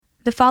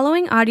The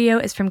following audio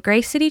is from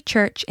Grace City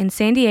Church in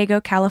San Diego,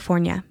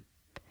 California.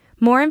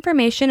 More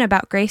information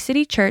about Grace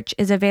City Church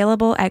is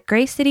available at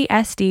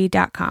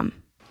gracecitysd.com.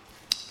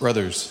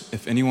 Brothers,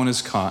 if anyone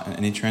is caught in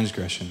any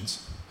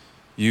transgressions,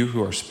 you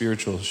who are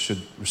spiritual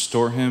should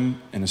restore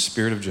him in a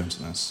spirit of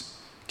gentleness.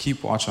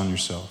 Keep watch on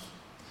yourself.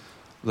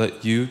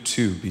 Let you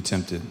too be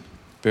tempted.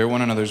 Bear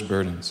one another's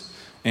burdens,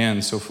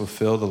 and so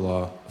fulfill the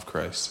law of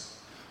Christ.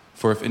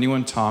 For if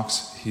anyone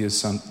talks,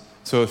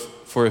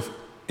 if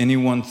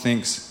anyone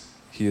thinks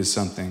he is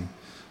something,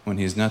 when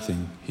he is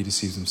nothing, he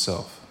deceives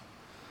himself.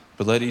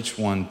 But let each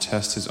one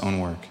test his own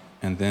work,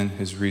 and then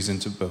his reason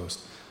to boast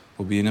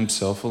will be in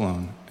himself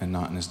alone and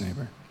not in his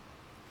neighbor.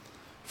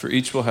 For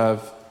each will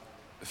have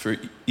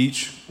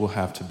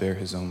to bear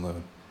his own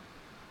load.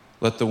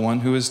 Let the one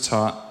who is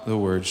taught the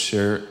word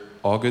share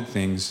all good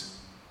things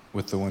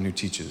with the one who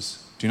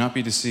teaches. Do not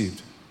be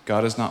deceived.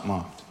 God is not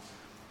mocked.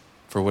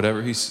 For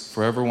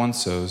wherever one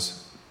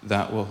sows,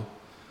 that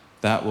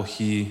will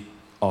he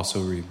also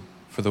reap.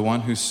 For the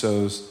one who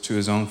sows to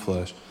his own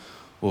flesh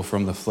will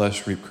from the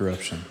flesh reap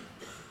corruption,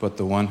 but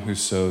the one who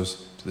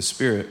sows to the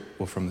Spirit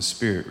will from the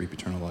Spirit reap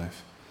eternal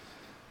life.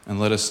 And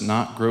let us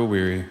not grow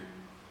weary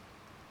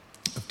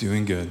of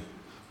doing good,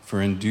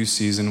 for in due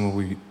season will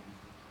we,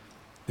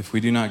 if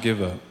we do not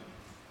give up.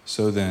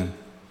 So then,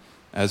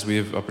 as we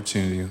have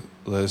opportunity,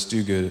 let us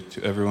do good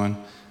to everyone,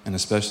 and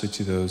especially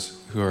to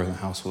those who are in the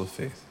household of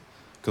faith.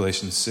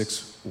 Galatians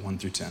 6,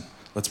 1-10.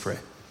 Let's pray.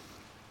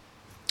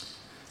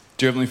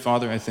 Dear Heavenly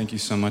Father, I thank you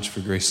so much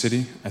for Grace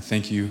City. I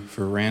thank you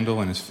for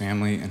Randall and his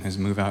family and his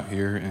move out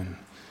here and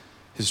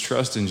his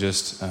trust in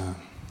just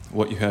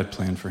what you had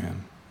planned for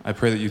him. I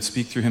pray that you'd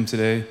speak through him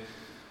today,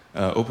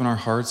 open our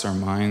hearts, our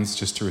minds,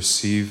 just to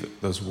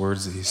receive those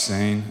words that he's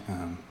saying,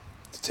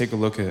 to take a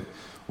look at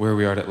where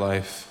we are at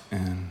life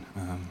and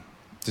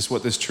just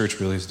what this church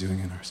really is doing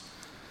in ours.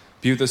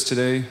 Be with us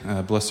today,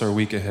 bless our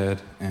week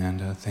ahead,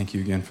 and thank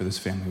you again for this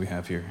family we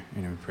have here.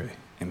 In your name we pray,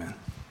 amen.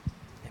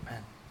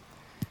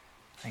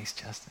 Thanks,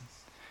 Justin.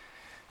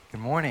 Good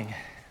morning.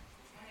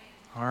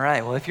 All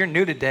right. Well, if you're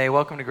new today,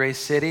 welcome to Grace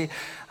City.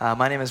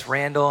 My name is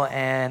Randall,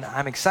 and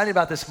I'm excited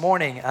about this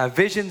morning,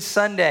 Vision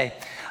Sunday.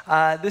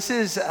 This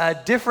is a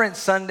different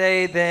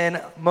Sunday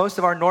than most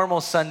of our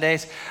normal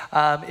Sundays.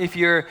 If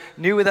you're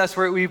new with us,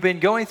 we've been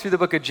going through the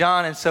book of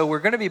John, and so we're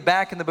going to be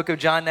back in the book of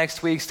John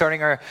next week,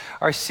 starting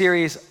our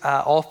series,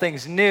 All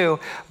Things New.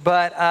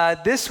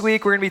 But this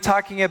week, we're going to be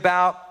talking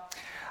about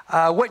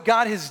what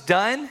God has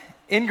done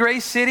in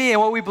Grace City and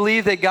what we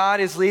believe that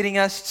God is leading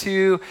us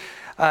to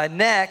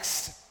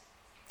next.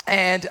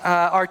 And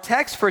our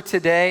text for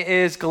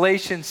today is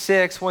Galatians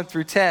 6,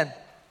 1-10.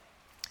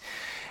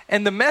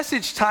 And the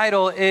message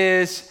title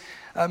is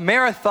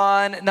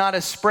Marathon, Not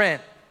a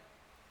Sprint.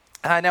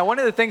 Now, one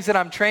of the things that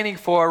I'm training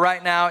for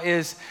right now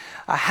is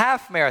a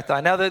half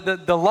marathon. Now,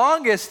 the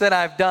longest that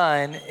I've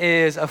done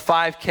is a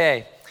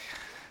 5K.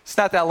 It's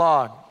not that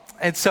long.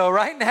 And so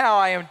right now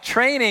I am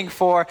training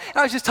for, and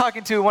I was just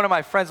talking to one of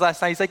my friends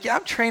last night. He's like, yeah,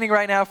 I'm training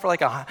right now for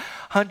like a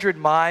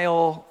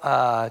 100-mile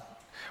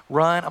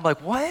run. I'm like,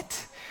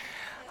 what?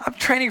 I'm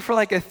training for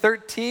like a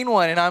 13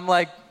 one, and I'm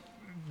like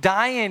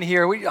dying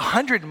here.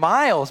 100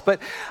 miles.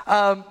 But,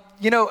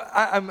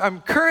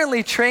 I'm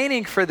currently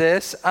training for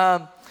this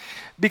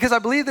because I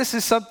believe this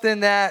is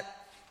something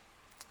that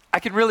I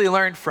can really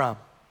learn from.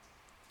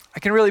 I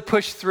can really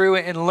push through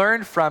it and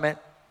learn from it.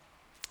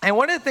 And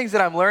one of the things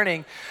that I'm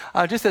learning,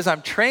 just as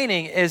I'm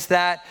training, is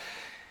that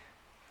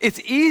it's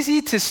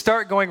easy to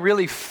start going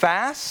really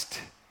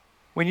fast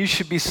when you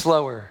should be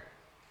slower,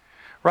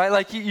 right?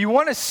 Like you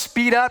want to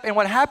speed up, and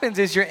what happens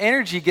is your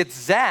energy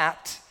gets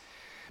zapped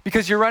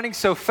because you're running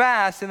so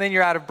fast, and then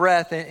you're out of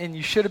breath, and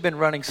you should have been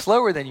running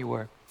slower than you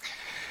were.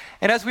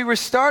 And as we were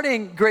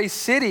starting Grace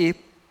City,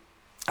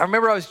 I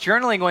remember I was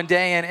journaling one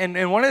day,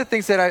 and one of the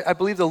things that I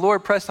believe the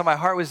Lord pressed on my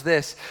heart was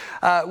this: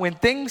 when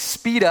things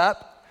speed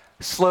up,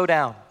 slow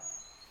down.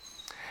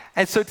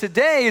 And so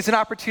today is an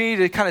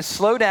opportunity to kind of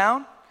slow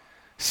down,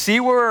 see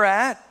where we're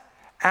at,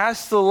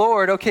 ask the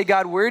Lord, okay,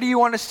 God, where do you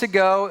want us to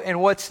go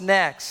and what's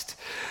next?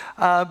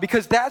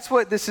 Because that's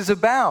what this is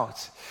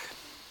about.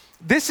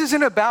 This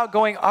isn't about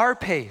going our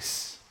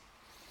pace.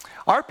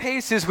 Our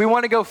pace is we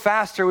want to go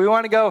faster. We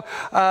want to go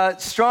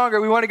stronger.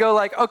 We want to go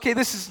like, okay,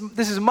 this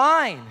is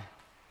mine.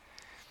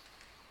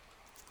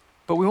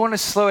 But we want to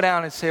slow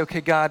down and say,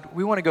 okay, God,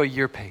 we want to go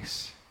your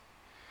pace.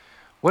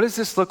 What does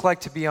this look like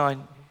to be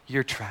on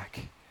your track?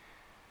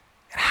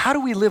 And how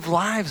do we live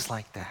lives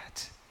like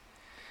that?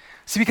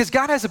 See, because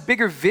God has a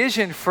bigger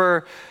vision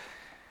for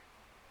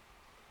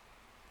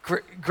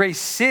Grace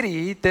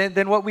City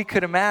than what we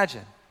could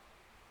imagine.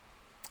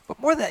 But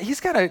more than that,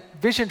 he's got a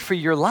vision for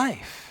your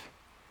life.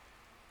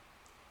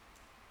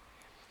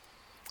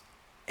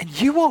 And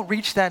you won't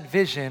reach that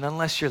vision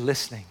unless you're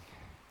listening,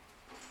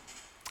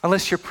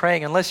 unless you're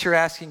praying, unless you're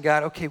asking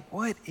God, okay,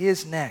 what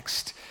is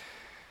next?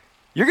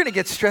 You're going to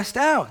get stressed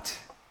out.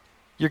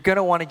 You're going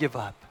to want to give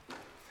up.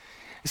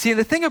 You see,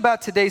 the thing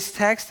about today's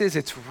text is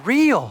it's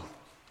real.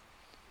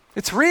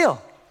 It's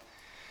real.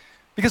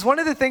 Because one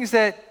of the things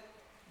that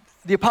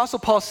the Apostle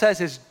Paul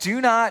says is,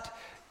 do not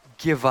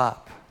give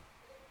up.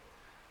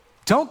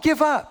 Don't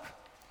give up.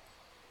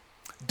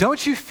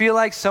 Don't you feel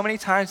like so many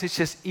times it's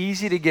just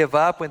easy to give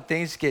up when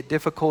things get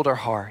difficult or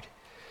hard?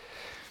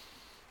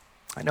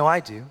 I know I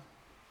do.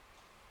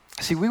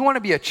 See, we want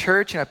to be a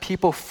church and a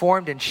people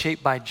formed and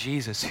shaped by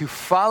Jesus, who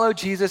follow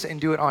Jesus and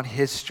do it on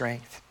his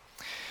strength.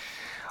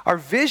 Our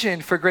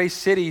vision for Grace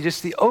City,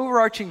 just the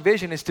overarching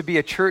vision, is to be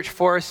a church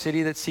for a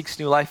city that seeks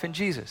new life in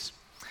Jesus.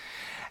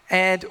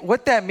 And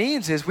what that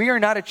means is we are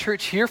not a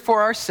church here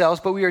for ourselves,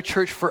 but we are a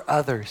church for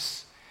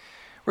others.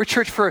 We're a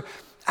church for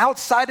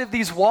outside of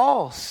these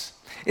walls.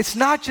 It's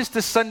not just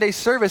a Sunday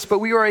service, but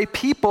we are a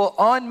people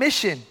on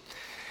mission.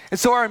 And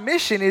so our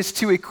mission is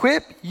to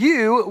equip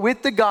you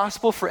with the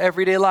gospel for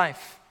everyday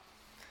life.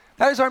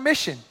 That is our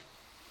mission.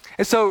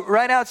 And so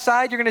right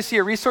outside, you're going to see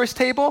a resource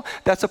table.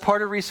 That's a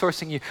part of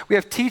resourcing you. We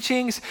have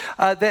teachings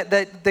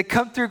that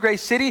come through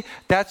Grace City.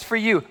 That's for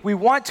you. We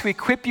want to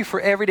equip you for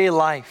everyday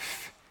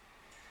life.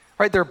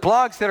 Right? There are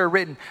blogs that are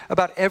written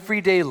about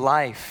everyday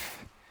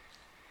life.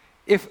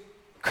 If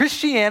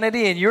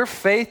Christianity and your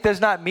faith does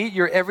not meet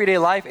your everyday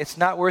life, it's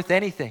not worth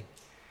anything.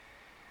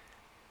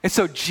 And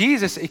so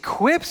Jesus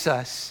equips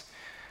us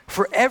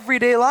for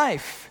everyday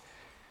life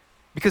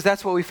because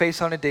that's what we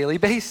face on a daily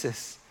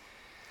basis.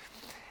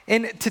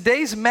 And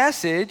today's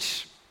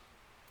message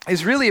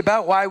is really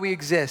about why we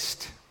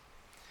exist.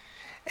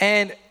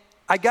 And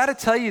I got to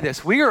tell you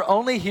this, we are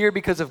only here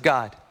because of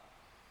God.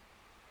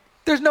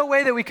 There's no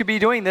way that we could be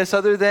doing this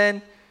other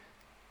than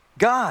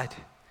God.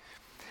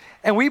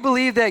 And we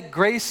believe that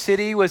Grace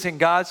City was in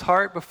God's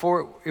heart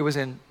before it was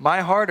in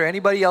my heart or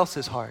anybody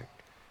else's heart.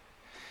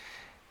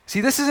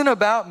 See, this isn't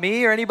about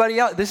me or anybody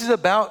else. This is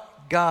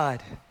about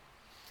God.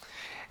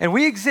 And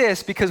we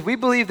exist because we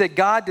believe that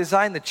God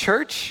designed the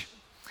church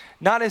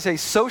not as a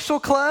social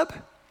club,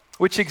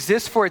 which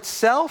exists for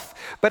itself,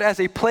 but as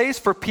a place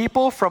for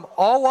people from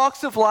all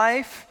walks of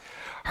life,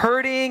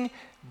 hurting,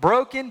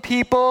 broken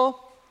people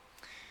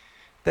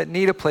that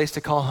need a place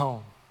to call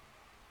home.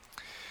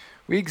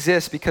 We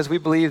exist because we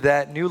believe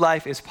that new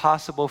life is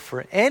possible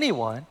for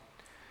anyone,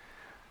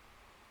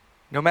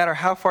 no matter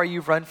how far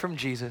you've run from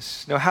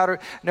Jesus, no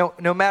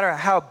matter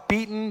how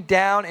beaten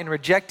down and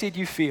rejected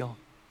you feel.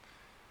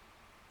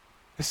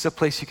 This is a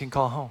place you can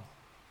call home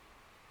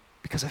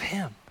because of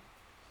him.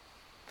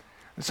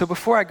 And so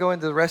before I go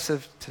into the rest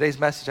of today's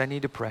message, I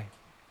need to pray.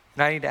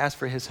 And I need to ask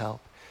for his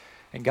help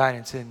and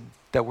guidance, and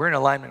that we're in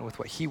alignment with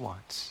what he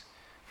wants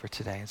for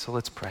today. And so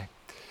let's pray.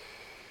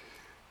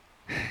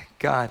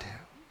 God,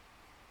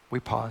 we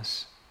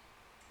pause.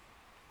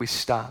 We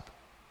stop.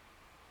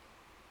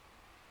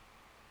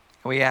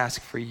 And we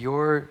ask for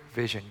your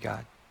vision,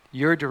 God,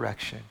 your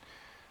direction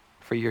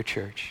for your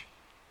church.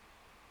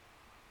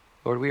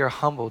 Lord, we are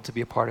humbled to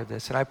be a part of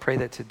this. And I pray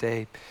that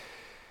today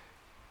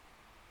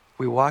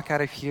we walk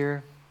out of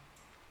here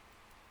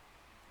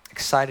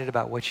excited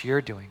about what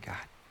you're doing, God,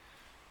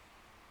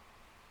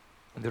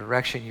 and the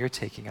direction you're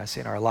taking us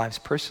in our lives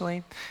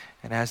personally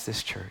and as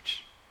this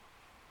church.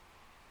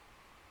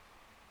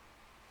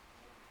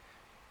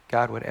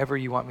 God, whatever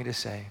you want me to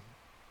say,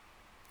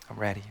 I'm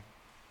ready.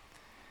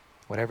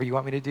 Whatever you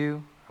want me to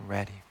do, I'm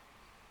ready.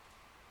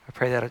 I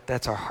pray that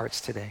that's our hearts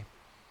today.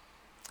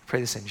 I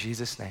pray this in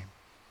Jesus' name.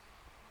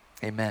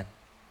 Amen.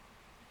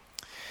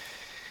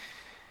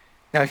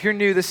 Now, if you're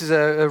new, this is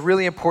a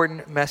really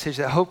important message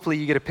that hopefully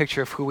you get a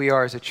picture of who we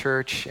are as a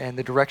church and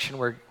the direction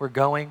we're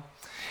going.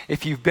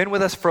 If you've been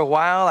with us for a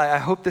while, I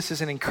hope this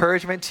is an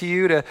encouragement to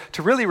you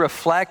to really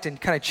reflect and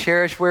kind of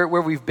cherish where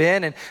we've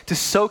been and to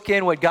soak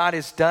in what God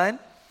has done,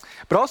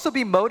 but also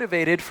be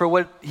motivated for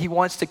what he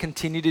wants to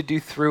continue to do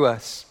through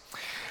us.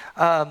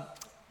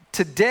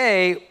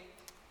 Today,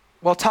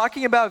 while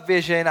talking about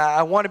vision,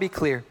 I want to be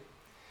clear.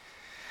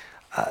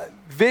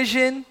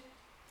 Vision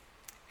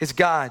is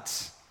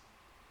God's.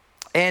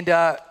 And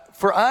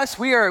for us,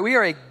 we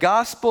are a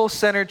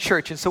gospel-centered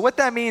church. And so what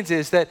that means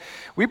is that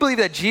we believe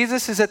that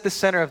Jesus is at the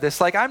center of this.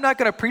 Like, I'm not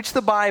going to preach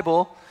the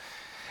Bible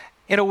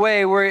in a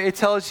way where it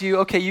tells you,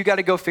 okay, you got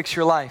to go fix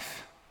your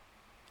life.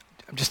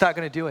 I'm just not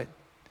going to do it.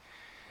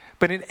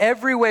 But in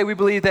every way, we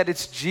believe that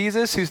it's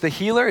Jesus who's the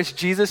healer. It's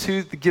Jesus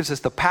who gives us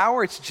the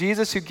power. It's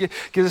Jesus who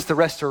gives us the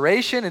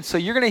restoration. And so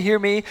you're going to hear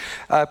me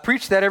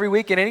preach that every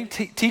week in any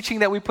teaching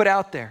that we put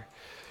out there.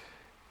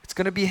 It's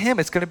going to be him.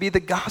 It's going to be the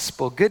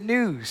gospel, good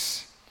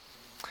news.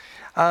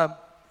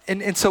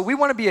 And so we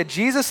want to be a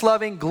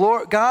Jesus-loving,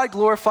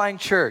 God-glorifying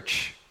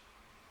church.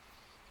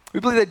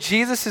 We believe that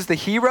Jesus is the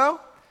hero.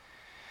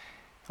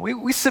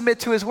 We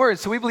submit to his word.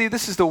 So we believe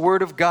this is the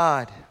word of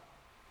God.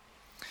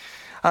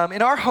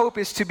 And our hope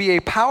is to be a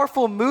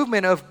powerful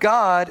movement of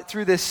God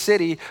through this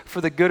city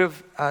for the good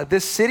of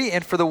this city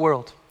and for the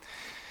world.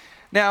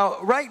 Now,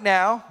 right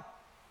now,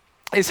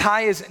 as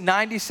high as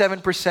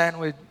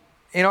 97%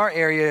 in our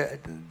area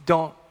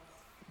don't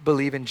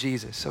believe in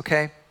Jesus,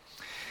 okay?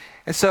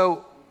 And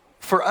so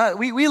for us,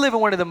 we live in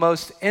one of the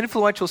most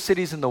influential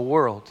cities in the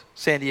world,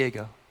 San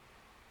Diego.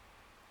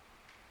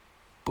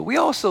 But we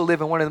also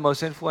live in one of the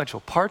most influential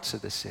parts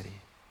of the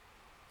city.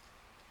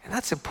 And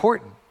that's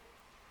important.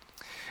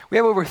 We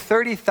have over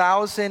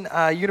 30,000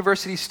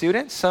 university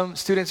students. Some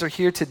students are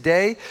here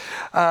today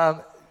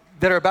that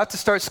are about to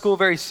start school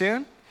very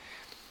soon.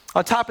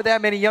 On top of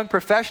that, many young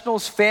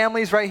professionals,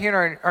 families right here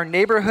in our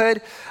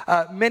neighborhood,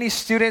 many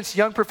students,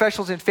 young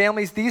professionals and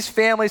families. These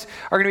families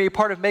are going to be a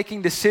part of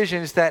making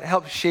decisions that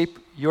help shape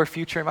your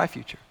future and my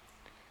future.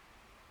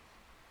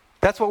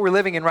 That's what we're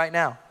living in right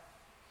now.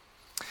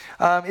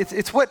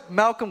 It's what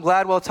Malcolm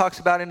Gladwell talks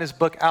about in his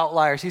book,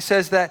 Outliers. He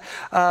says that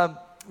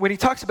when he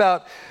talks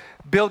about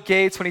Bill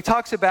Gates, when he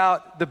talks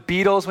about the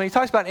Beatles, when he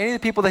talks about any of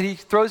the people that he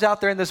throws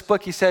out there in this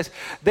book, he says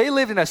they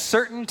lived in a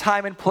certain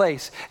time and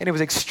place, and it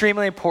was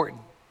extremely important.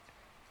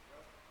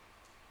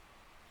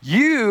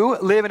 You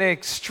live in an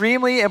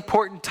extremely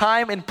important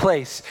time and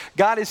place.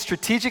 God has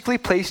strategically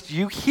placed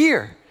you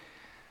here.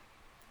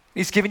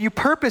 He's given you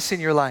purpose in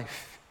your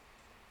life.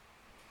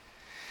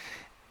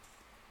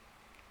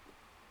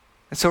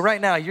 And so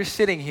right now, you're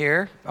sitting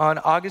here on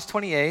August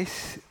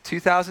 28th,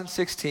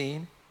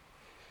 2016.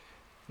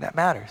 That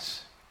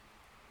matters.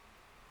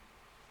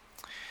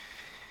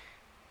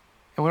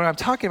 And when I'm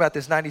talking about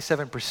this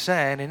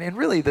 97% and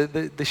really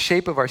the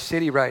shape of our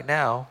city right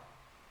now,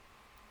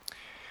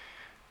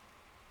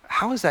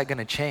 how is that going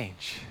to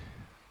change?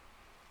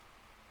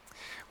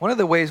 One of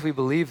the ways we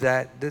believe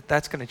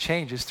that's going to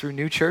change is through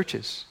new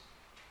churches,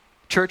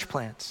 church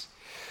plants.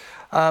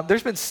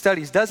 There's been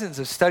studies, dozens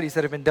of studies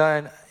that have been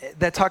done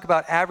that talk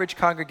about average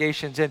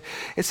congregations. And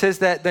it says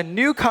that the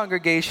new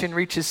congregation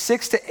reaches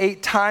 6 to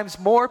 8 times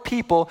more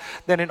people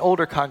than an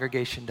older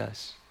congregation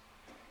does.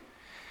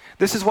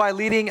 This is why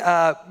leading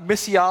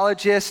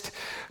missiologist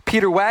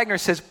Peter Wagner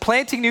says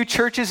planting new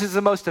churches is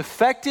the most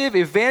effective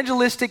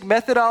evangelistic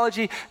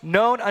methodology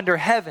known under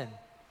heaven.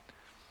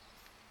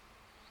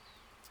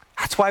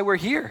 That's why we're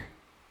here.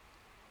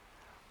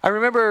 I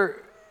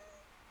remember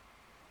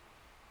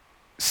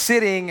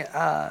sitting,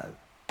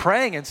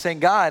 praying and saying,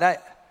 God,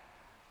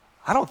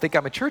 I don't think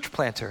I'm a church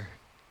planter.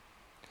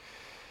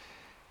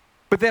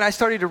 But then I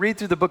started to read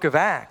through the book of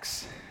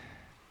Acts.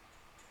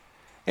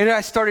 And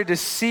I started to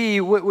see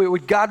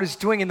what God was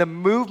doing in the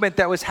movement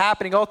that was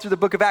happening all through the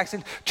book of Acts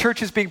and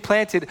churches being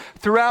planted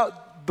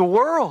throughout the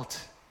world.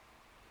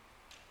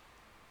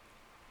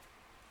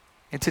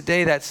 And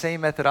today that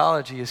same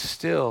methodology is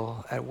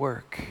still at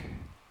work.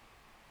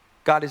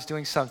 God is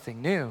doing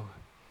something new.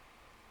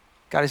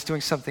 God is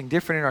doing something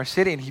different in our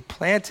city, and he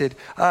planted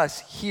us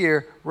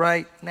here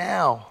right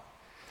now.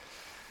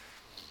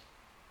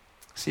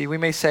 See, we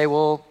may say,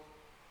 well,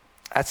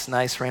 that's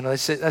nice, Randall.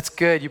 That's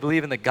good. You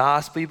believe in the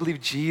gospel. You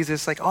believe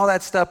Jesus, like all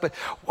that stuff. But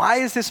why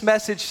is this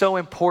message so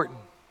important?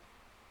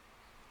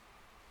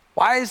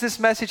 Why does this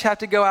message have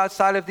to go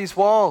outside of these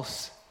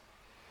walls?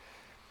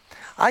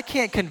 I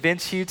can't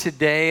convince you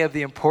today of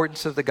the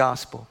importance of the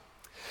gospel.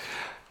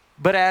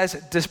 But as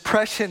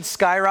depression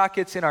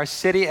skyrockets in our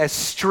city, as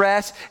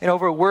stress and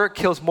overwork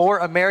kills more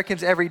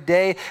Americans every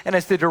day, and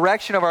as the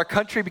direction of our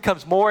country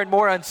becomes more and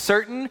more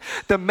uncertain,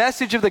 the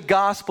message of the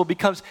gospel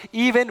becomes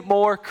even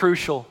more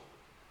crucial.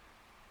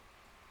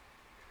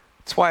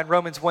 That's why in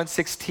Romans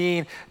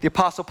 1:16, the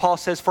Apostle Paul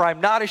says, "For I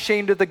am not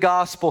ashamed of the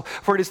gospel,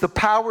 for it is the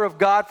power of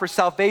God for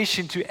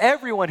salvation to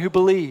everyone who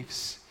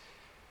believes."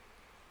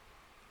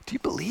 Do you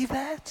believe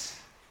that?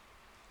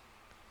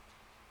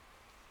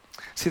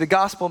 See, the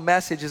gospel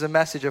message is a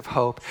message of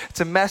hope.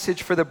 It's a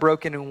message for the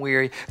broken and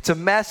weary. It's a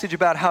message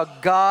about how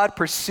God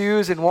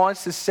pursues and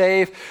wants to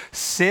save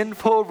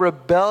sinful,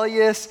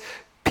 rebellious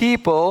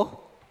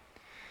people.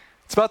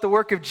 It's about the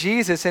work of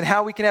Jesus and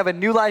how we can have a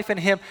new life in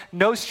him,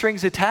 no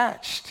strings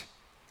attached.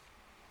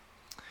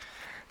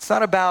 It's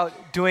not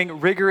about doing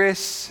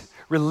rigorous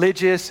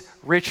religious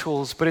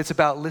rituals, but it's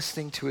about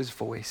listening to his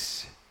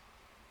voice.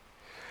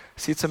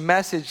 See, it's a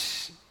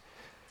message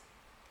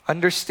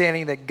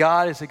understanding that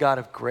God is a God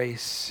of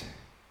grace,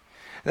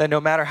 that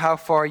no matter how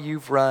far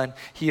you've run,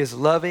 he is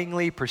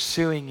lovingly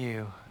pursuing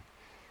you.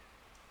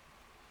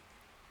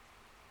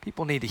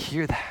 People need to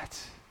hear that.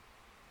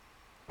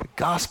 The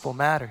gospel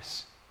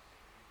matters.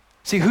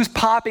 See, who's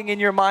popping in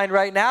your mind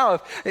right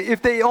now?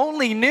 If they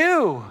only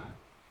knew.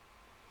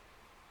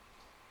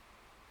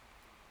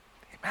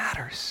 It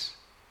matters.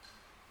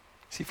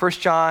 See,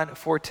 1 John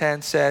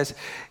 4:10 says,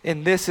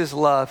 "And this is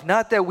love,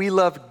 not that we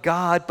loved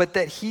God, but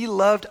that he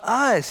loved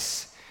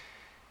us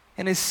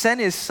and has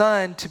sent his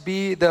son to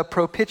be the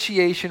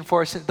propitiation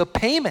for us, the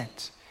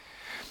payment."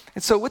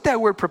 And so with that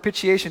word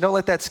propitiation, don't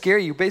let that scare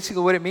you.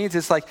 Basically what it means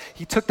is like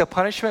he took the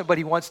punishment, but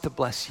he wants to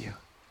bless you.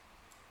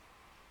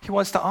 He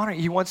wants to honor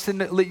you. He wants to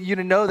let you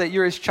to know that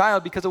you're his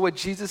child because of what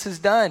Jesus has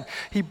done.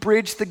 He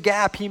bridged the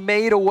gap. He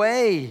made a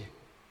way.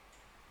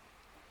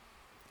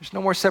 There's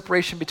no more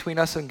separation between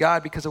us and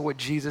God because of what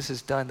Jesus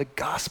has done. The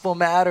gospel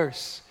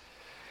matters.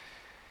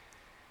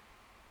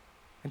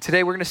 And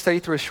today we're going to study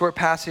through a short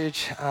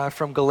passage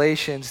from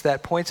Galatians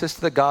that points us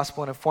to the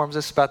gospel and informs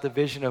us about the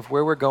vision of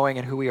where we're going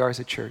and who we are as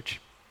a church.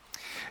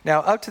 Now,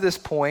 up to this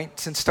point,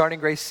 since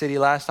starting Grace City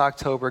last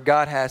October,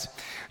 God has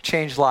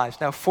changed lives.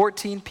 Now,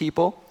 14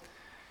 people,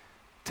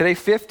 today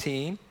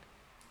 15,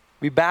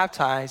 we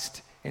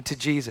baptized into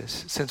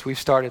Jesus since we've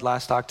started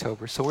last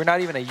October. So we're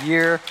not even a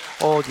year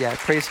old yet.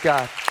 Praise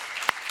God.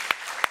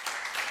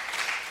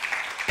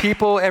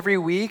 People every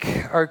week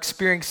are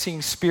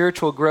experiencing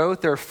spiritual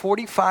growth. There are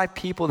 45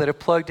 people that have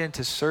plugged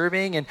into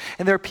serving, and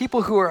there are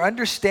people who are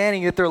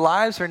understanding that their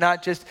lives are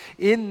not just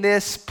in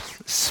this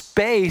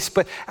space,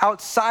 but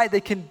outside. They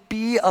can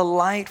be a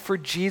light for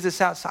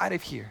Jesus outside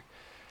of here.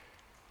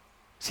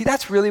 See,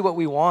 that's really what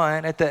we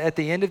want at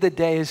the end of the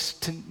day, is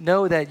to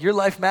know that your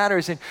life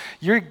matters and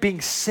you're being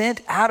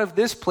sent out of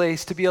this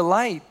place to be a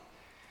light.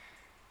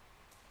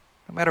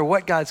 No matter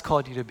what God's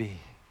called you to be,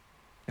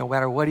 no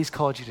matter what he's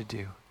called you to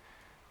do.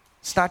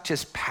 It's not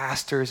just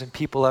pastors and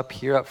people up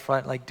here up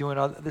front like doing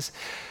all this.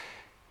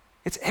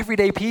 It's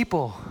everyday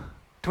people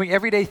doing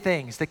everyday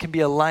things that can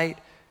be a light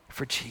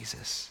for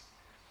Jesus.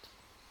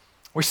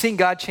 We're seeing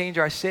God change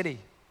our city.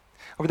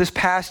 Over this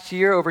past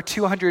year, over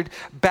 200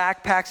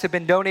 backpacks have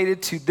been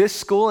donated to this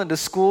school and to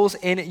schools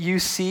in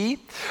UC.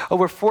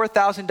 Over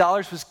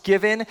 $4,000 was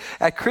given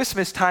at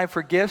Christmas time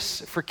for gifts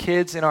for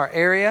kids in our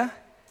area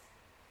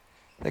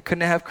that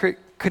couldn't have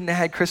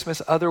had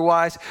Christmas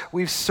otherwise.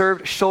 We've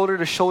served shoulder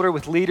to shoulder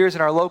with leaders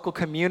in our local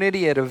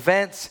community at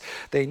events.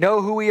 They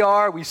know who we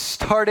are. We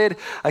started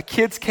a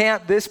kids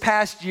camp this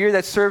past year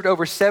that served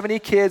over 70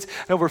 kids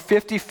and over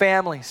 50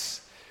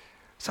 families.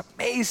 It's an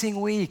amazing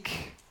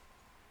week.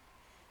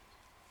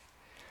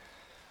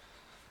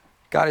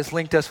 God has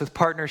linked us with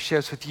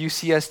partnerships with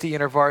UCSD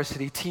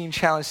InterVarsity, Teen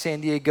Challenge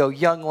San Diego,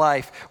 Young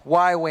Life,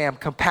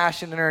 YWAM,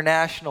 Compassion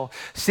International.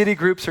 City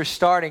groups are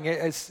starting.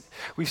 As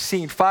we've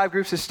seen, 5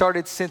 groups have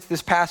started since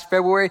this past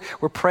February.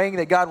 We're praying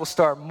that God will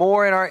start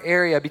more in our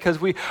area because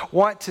we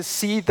want to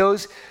see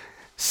those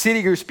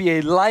city groups be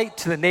a light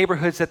to the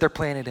neighborhoods that they're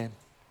planted in.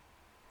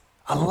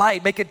 A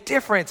light, make a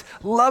difference,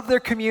 love their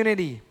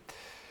community.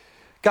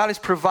 God has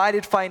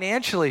provided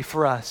financially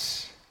for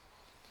us.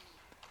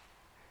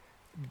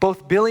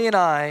 Both Billy and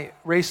I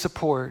raised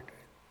support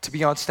to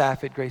be on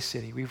staff at Grace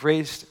City. We've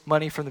raised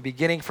money from the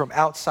beginning from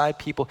outside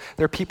people.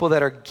 There are people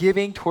that are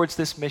giving towards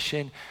this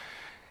mission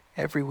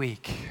every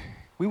week.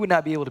 We would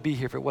not be able to be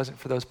here if it wasn't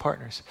for those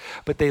partners.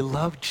 But they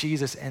love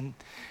Jesus and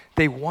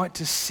they want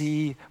to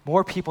see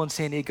more people in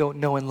San Diego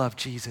know and love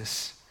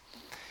Jesus.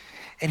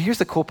 And here's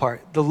the cool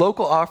part. The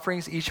local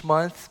offerings each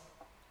month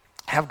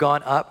have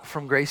gone up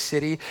from Grace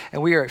City,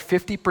 and we are at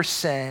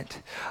 50%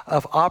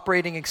 of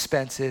operating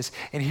expenses.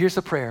 And here's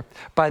the prayer: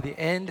 by the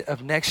end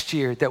of next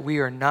year, that we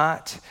are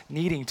not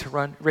needing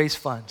to raise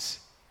funds,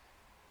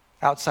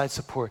 outside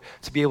support,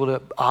 to be able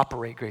to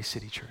operate Grace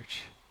City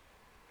Church.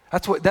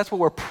 That's what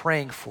we're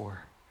praying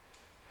for.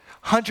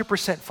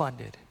 100%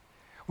 funded.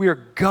 We are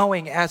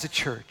going as a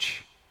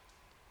church.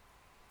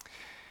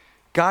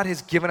 God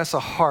has given us a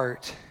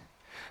heart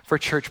for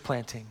church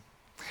planting.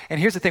 And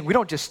here's the thing, we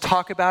don't just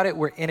talk about it,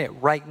 we're in it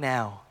right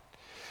now.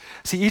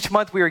 See, each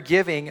month we are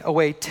giving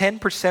away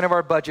 10% of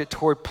our budget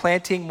toward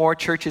planting more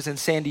churches in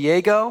San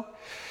Diego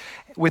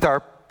with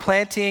our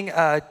planting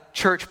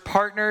church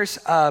partners,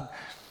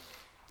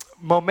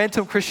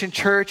 Momentum Christian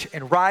Church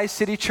and Rise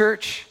City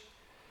Church.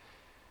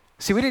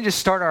 See, we didn't just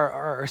start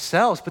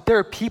ourselves, but there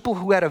are people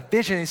who had a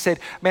vision and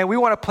said, man, we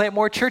want to plant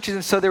more churches.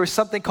 And so there was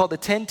something called the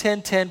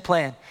 10-10-10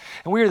 plan.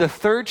 And we are the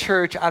 3rd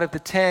church out of the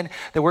 10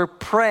 that we're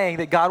praying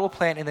that God will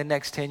plant in the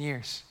next 10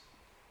 years.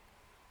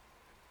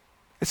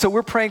 And so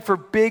we're praying for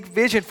big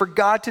vision, for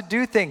God to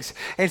do things.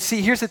 And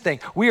see, here's the thing.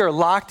 We are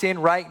locked in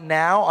right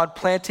now on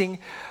planting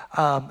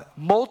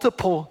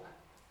multiple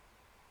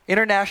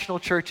international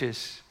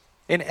churches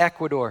in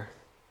Ecuador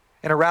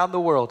and around the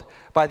world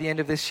by the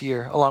end of this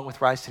year, along with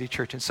Rise City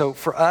Church. And so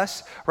for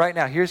us right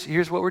now,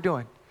 here's what we're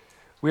doing.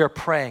 We are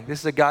praying. This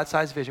is a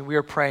God-sized vision. We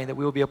are praying that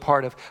we will be a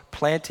part of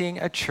planting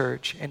a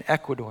church in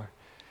Ecuador.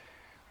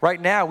 Right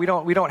now, we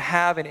don't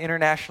have an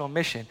international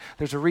mission.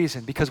 There's a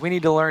reason, because we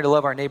need to learn to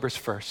love our neighbors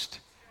first.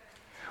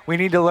 We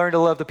need to learn to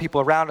love the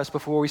people around us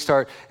before we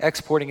start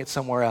exporting it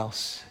somewhere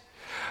else.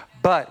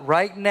 But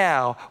right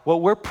now,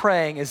 what we're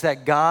praying is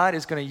that God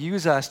is going to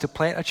use us to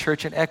plant a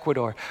church in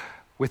Ecuador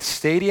with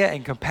Stadia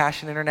and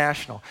Compassion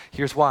International.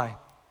 Here's why.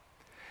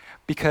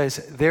 Because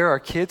there are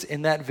kids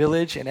in that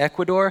village in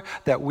Ecuador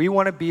that we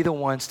want to be the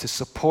ones to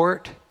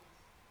support.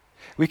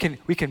 We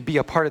can be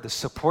a part of the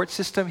support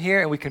system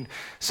here, and we can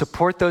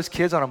support those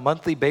kids on a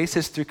monthly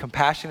basis through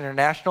Compassion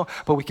International,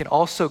 but we can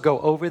also go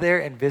over there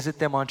and visit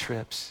them on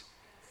trips.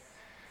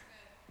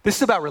 This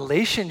is about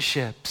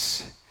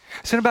relationships.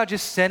 It's not about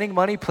just sending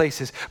money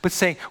places, but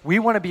saying, we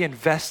want to be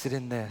invested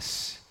in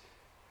this.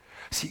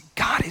 See,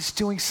 God is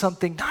doing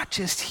something not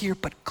just here,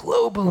 but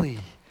globally.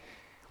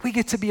 We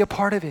get to be a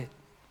part of it.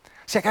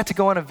 See, I got to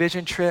go on a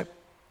vision trip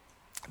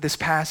this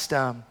past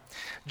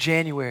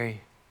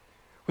January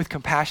with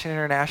Compassion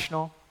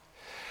International,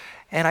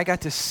 and I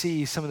got to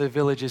see some of the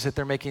villages that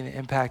they're making an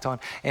impact on.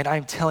 And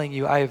I'm telling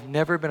you, I have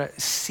never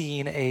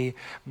seen a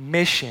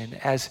mission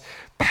as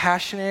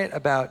passionate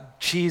about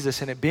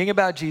Jesus and it being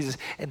about Jesus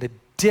and the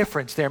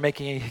difference they're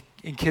making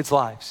in kids'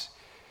 lives.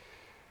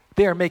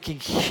 They are making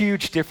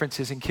huge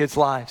differences in kids'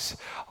 lives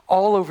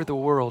all over the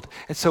world.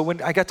 And so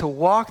when I got to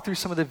walk through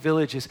some of the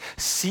villages,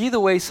 see the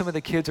way some of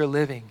the kids are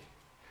living,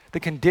 the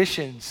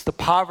conditions, the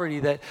poverty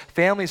that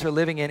families are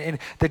living in, and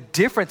the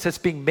difference that's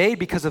being made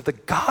because of the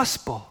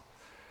gospel.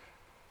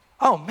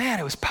 Oh man,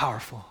 it was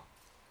powerful.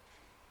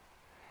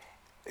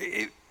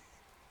 I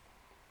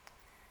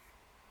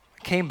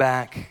came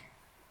back.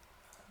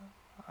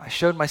 I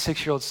showed my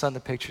 6-year-old son the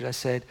pictures. I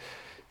said,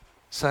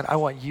 son, I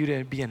want you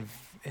to be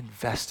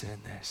invested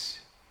in this.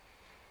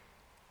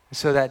 And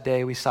so that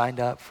day we signed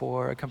up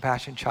for a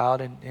compassion child,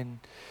 and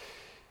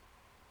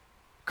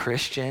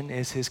Christian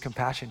is his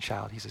compassion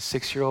child. He's a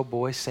 6-year-old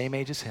boy, same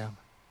age as him.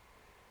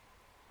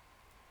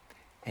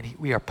 And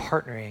we are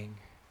partnering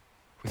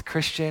with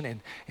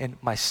Christian, and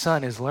my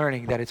son is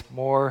learning that it's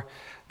more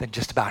than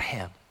just about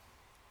him.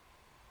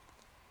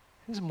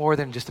 This is more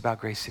than just about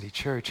Grace City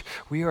Church.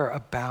 We are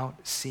about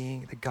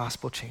seeing the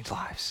gospel change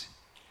lives.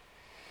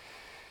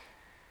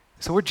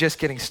 So we're just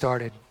getting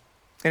started.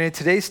 And in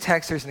today's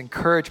text, there's an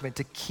encouragement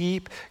to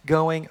keep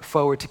going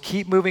forward, to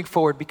keep moving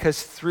forward,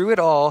 because through it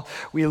all,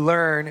 we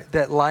learn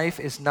that life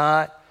is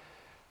not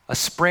a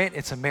sprint,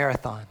 it's a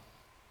marathon.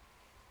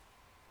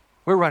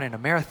 We're running a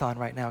marathon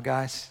right now,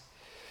 guys.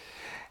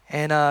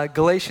 And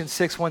Galatians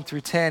 6, 1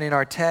 through 10 in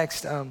our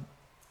text,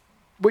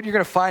 what you're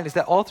going to find is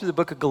that all through the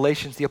book of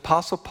Galatians, the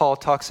Apostle Paul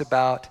talks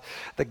about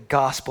the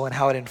gospel and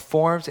how it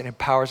informs and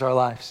empowers our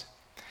lives.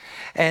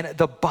 And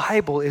the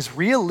Bible is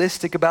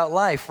realistic about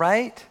life,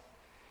 right?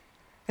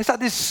 It's not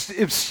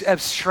this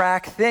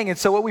abstract thing. And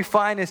so what we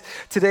find is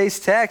today's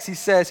text, he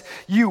says,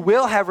 you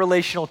will have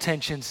relational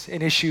tensions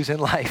and issues in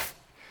life.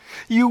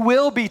 You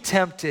will be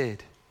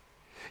tempted.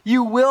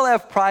 You will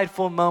have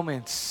prideful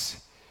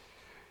moments.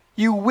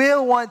 You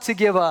will want to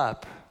give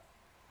up.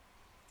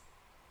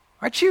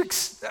 Aren't you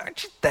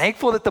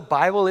thankful that the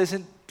Bible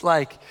isn't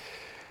like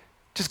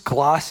just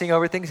glossing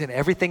over things and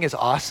everything is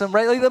awesome,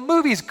 right? Like the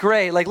movie's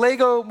great. Like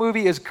Lego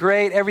movie is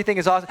great. Everything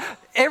is awesome.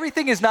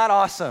 Everything is not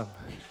awesome.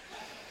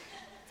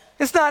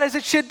 It's not as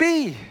it should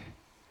be.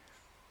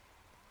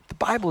 The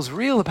Bible's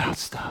real about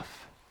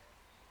stuff.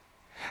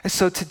 And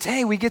so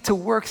today we get to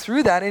work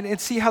through that and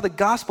see how the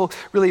gospel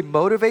really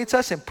motivates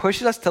us and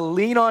pushes us to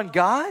lean on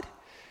God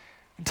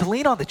and to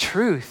lean on the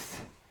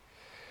truth.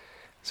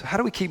 So how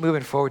do we keep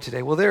moving forward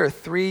today? Well, there are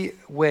 3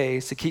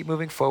 ways to keep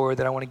moving forward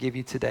that I want to give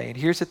you today. And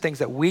here's the things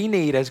that we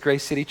need as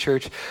Grace City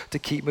Church to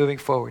keep moving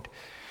forward.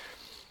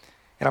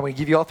 And I'm going to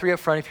give you all 3 up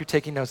front if you're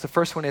taking notes. The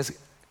first one is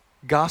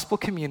gospel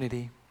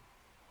community.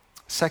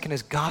 Second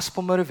is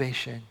gospel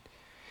motivation.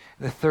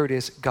 And the third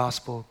is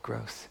gospel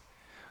growth.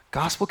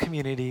 Gospel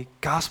community,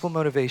 gospel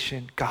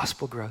motivation,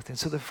 gospel growth. And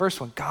so the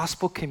first one,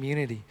 gospel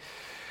community.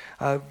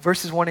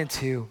 Verses 1 and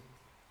 2.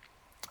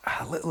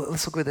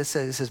 Let's look what this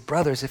says. It says,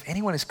 brothers, if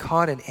anyone is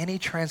caught in any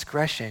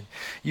transgression,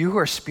 you who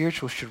are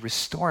spiritual should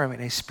restore him in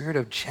a spirit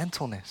of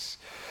gentleness.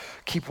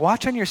 Keep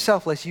watch on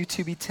yourself lest you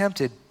too be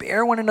tempted.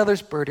 Bear one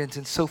another's burdens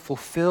and so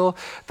fulfill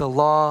the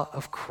law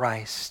of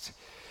Christ.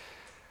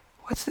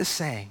 What's this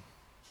saying?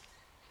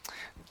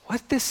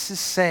 What this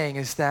is saying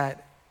is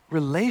that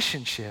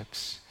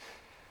relationships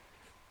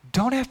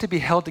don't have to be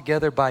held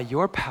together by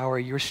your power,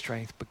 your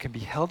strength, but can be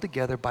held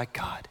together by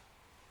God.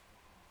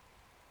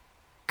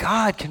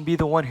 God can be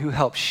the one who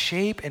helps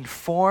shape and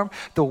form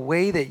the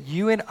way that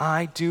you and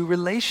I do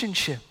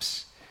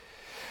relationships.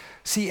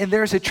 See, and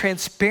there's a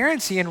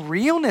transparency and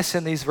realness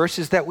in these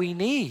verses that we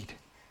need.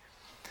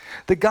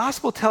 The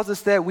gospel tells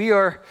us that we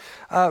are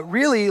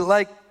really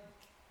like,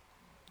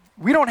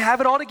 we don't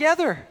have it all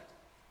together.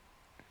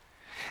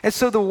 And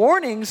so the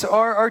warnings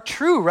are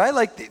true, right?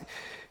 Like,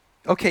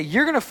 okay,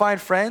 you're going to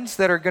find friends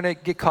that are going to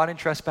get caught in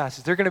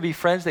trespasses. They're going to be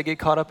friends that get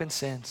caught up in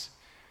sins.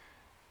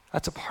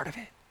 That's a part of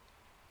it.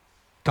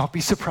 Don't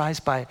be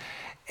surprised by it.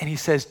 And he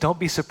says, don't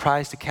be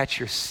surprised to catch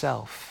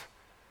yourself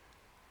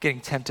getting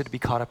tempted to be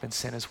caught up in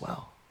sin as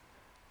well.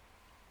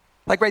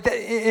 Like right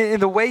there, in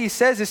the way he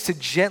says is to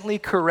gently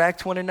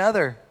correct one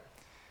another.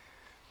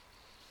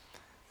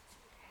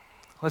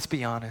 Let's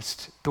be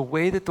honest. The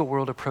way that the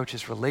world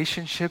approaches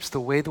relationships,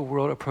 the way the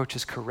world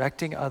approaches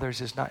correcting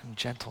others is not in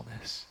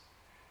gentleness.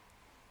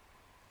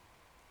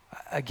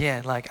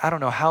 Again, like, I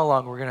don't know how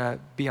long we're going to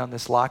be on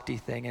this Lochte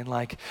thing and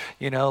like,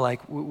 you know, like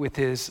with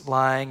his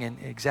lying and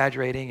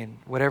exaggerating and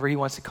whatever he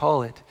wants to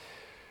call it.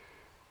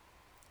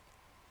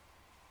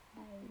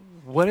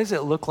 What does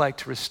it look like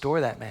to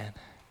restore that man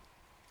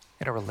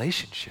in a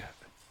relationship?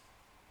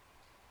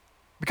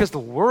 Because the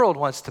world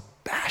wants to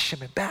bash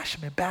him and bash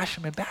him and bash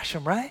him and bash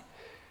him, right?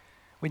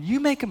 When you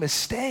make a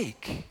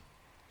mistake,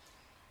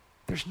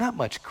 there's not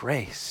much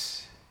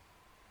grace.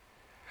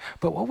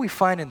 But what we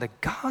find in the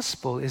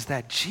gospel is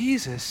that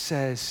Jesus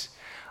says,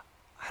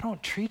 I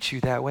don't treat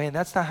you that way, and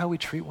that's not how we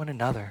treat one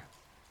another.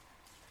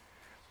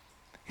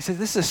 He says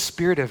this is a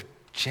spirit of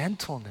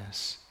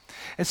gentleness.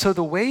 And so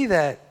the way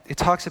that it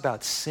talks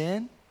about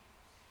sin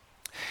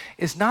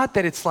is not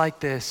that it's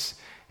like this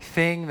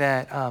thing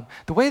that,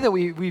 the way that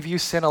we view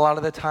sin a lot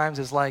of the times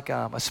is like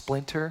a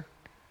splinter.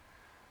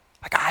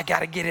 Like, I got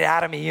to get it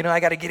out of me, you know,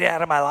 I got to get it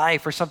out of my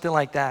life or something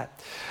like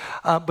that.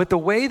 But the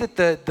way that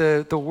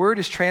the word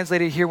is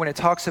translated here when it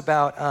talks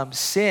about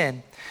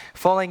sin,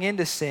 falling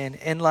into sin,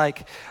 and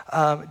like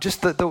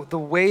just the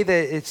way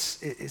that it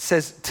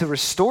says to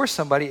restore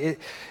somebody,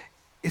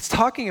 it's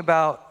talking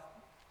about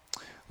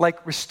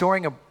like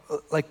restoring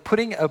like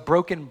putting a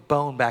broken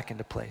bone back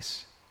into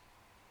place.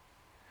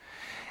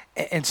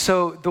 And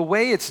so the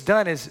way it's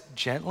done is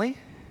gently.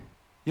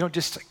 You don't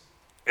just like,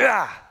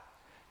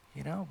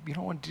 you don't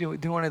want to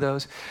do one of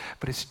those,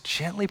 but it's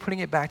gently putting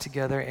it back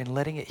together and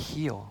letting it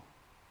heal.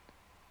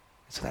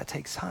 So that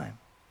takes time.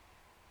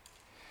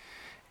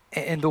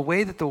 And the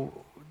way that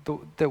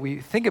that we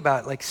think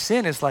about like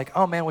sin is like,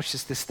 oh man, what's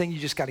just this thing you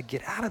just got to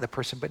get out of the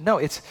person? But no,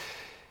 it's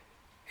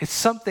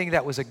something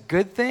that was a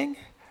good thing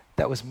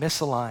that was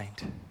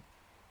misaligned.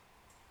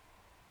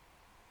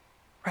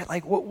 Right?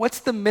 Like what's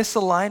the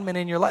misalignment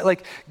in your life?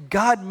 Like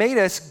God made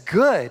us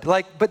good,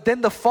 but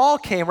then the fall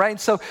came, right? And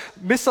so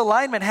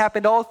misalignment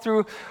happened all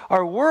through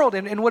our world.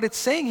 And what it's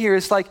saying here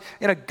is like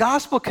in a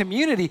gospel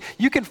community,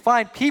 you can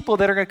find people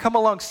that are going to come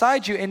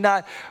alongside you and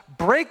not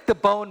break the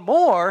bone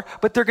more,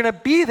 but they're going to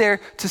be there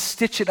to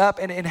stitch it up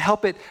and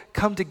help it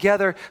come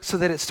together so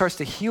that it starts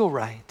to heal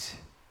right.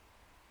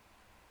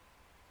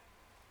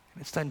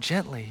 And it's done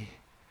gently,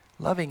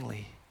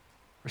 lovingly,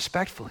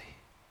 respectfully.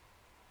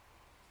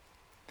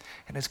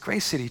 And as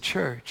Grace City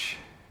Church,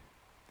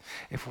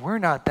 if we're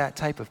not that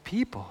type of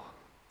people,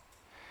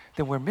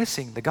 then we're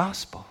missing the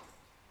gospel.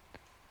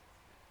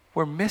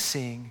 We're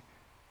missing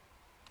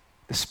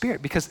the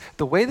Spirit. Because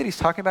the way that he's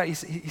talking about it,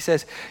 he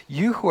says,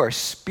 you who are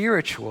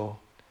spiritual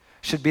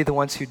should be the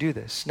ones who do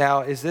this.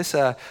 Now, is this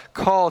a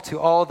call to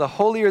all the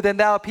holier than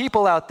thou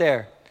people out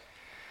there?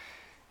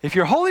 If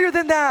you're holier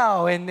than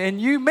thou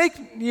and you make,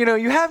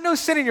 you have no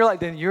sin in your life,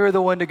 then you're the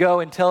one to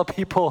go and tell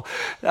people,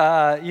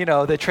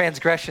 the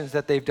transgressions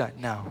that they've done.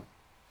 No.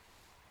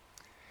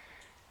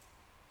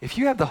 If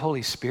you have the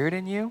Holy Spirit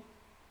in you,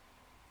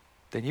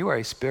 then you are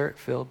a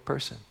Spirit-filled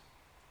person.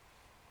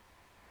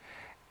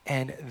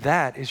 And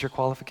that is your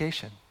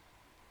qualification.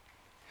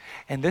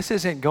 And this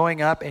isn't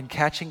going up and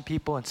catching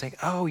people and saying,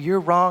 oh, you're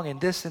wrong and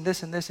this and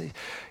this and this. It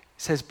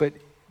says, but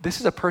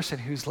this is a person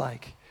who's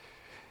like,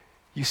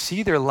 you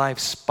see their life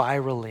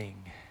spiraling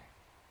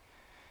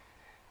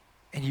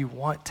and you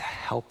want to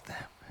help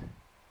them.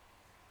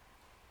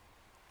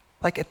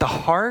 Like at the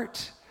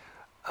heart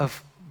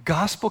of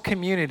gospel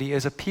community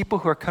is a people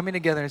who are coming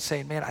together and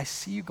saying, man, I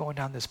see you going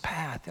down this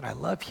path and I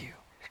love you.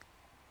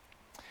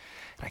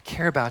 And I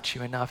care about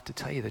you enough to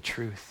tell you the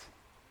truth.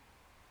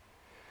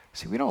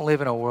 See, we don't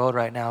live in a world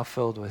right now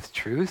filled with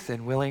truth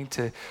and willing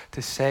to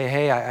say,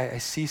 hey, I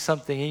see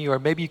something in you, or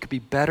maybe you could be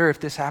better if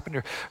this happened,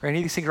 or any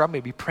of these things, or I'm going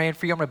to be praying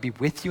for you, I'm going to be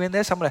with you in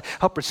this, I'm going to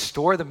help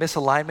restore the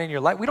misalignment in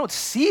your life. We don't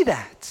see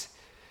that.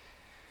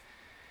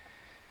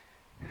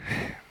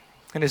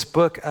 In his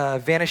book,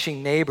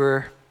 Vanishing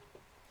Neighbor,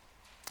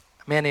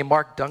 a man named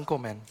Mark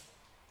Dunkelman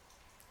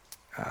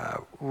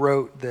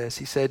wrote this.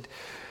 He said,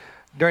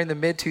 during the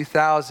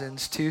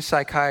mid-2000s, two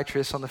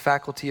psychiatrists on the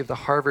faculty of the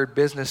Harvard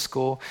Business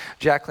School,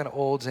 Jacqueline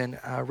Olds and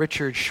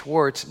Richard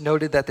Schwartz,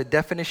 noted that the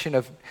definition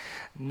of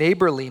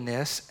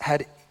neighborliness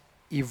had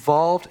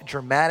evolved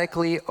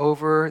dramatically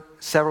over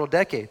several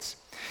decades.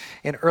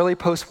 In early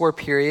post-war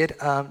period,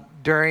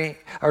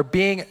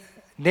 being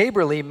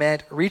neighborly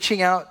meant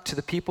reaching out to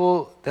the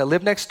people that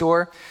live next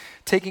door,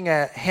 taking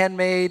a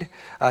handmade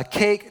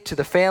cake to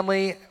the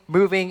family,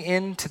 moving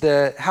into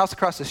the house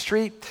across the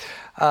street,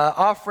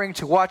 offering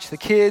to watch the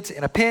kids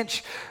in a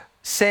pinch,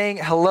 saying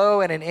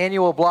hello at an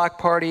annual block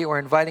party, or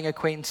inviting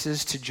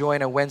acquaintances to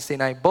join a Wednesday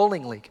night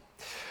bowling league.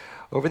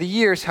 Over the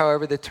years,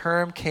 however, the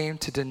term came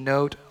to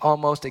denote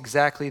almost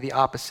exactly the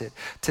opposite.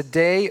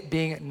 Today,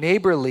 being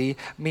neighborly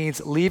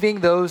means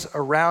leaving those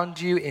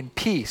around you in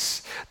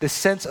peace. The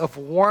sense of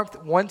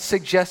warmth once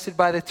suggested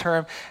by the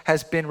term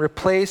has been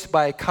replaced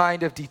by a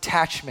kind of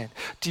detachment.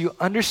 Do you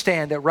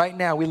understand that right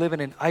now we live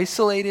in an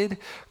isolated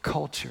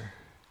culture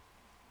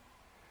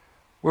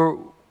where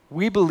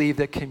we believe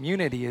that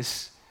community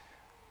is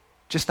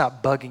just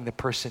not bugging the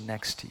person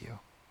next to you?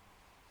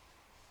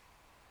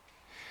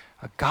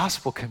 A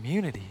gospel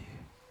community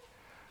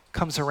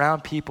comes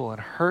around people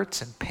and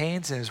hurts and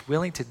pains and is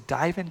willing to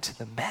dive into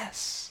the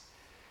mess.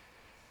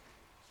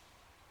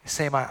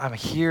 Saying, I'm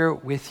here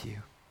with you.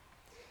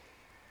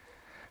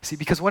 See,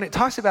 because when it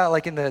talks about,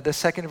 like in the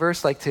second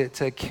verse, like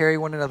to carry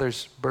one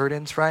another's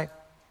burdens, right?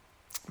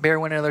 Bear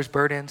one another's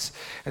burdens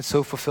and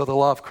so fulfill the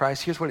law of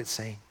Christ. Here's what it's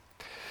saying.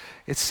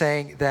 It's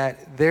saying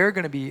that there are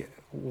going to be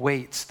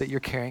weights that you're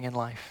carrying in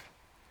life.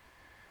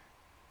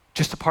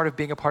 Just a part of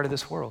being a part of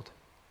this world.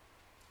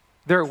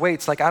 There are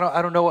weights, like I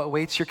don't know what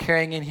weights you're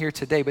carrying in here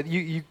today, but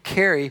you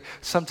carry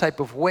some type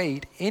of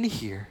weight in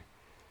here.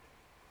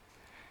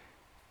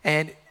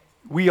 And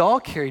we all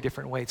carry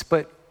different weights,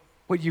 but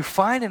what you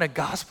find in a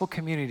gospel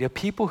community of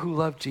people who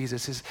love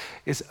Jesus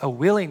is a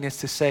willingness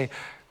to say,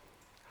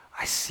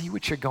 I see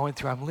what you're going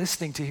through, I'm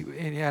listening to you,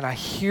 and I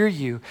hear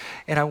you,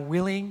 and I'm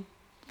willing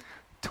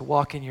to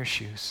walk in your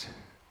shoes.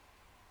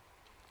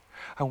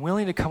 I'm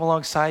willing to come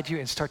alongside you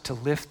and start to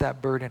lift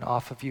that burden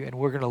off of you, and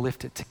we're going to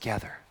lift it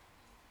together.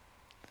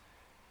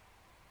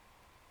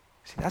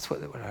 See, that's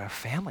what our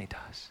family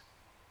does.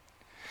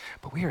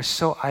 But we are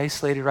so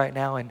isolated right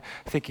now and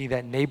thinking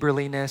that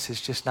neighborliness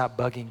is just not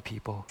bugging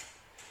people,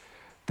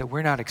 that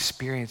we're not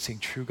experiencing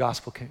true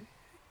gospel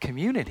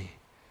community.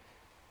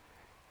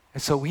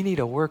 And so we need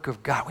a work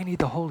of God. We need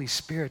the Holy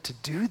Spirit to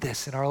do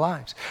this in our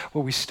lives,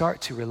 where we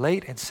start to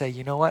relate and say,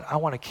 you know what? I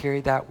want to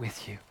carry that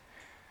with you.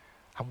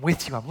 I'm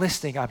with you. I'm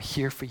listening. I'm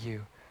here for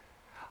you.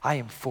 I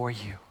am for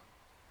you.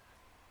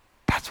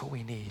 That's what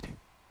we need.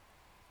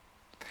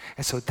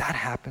 And so that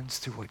happens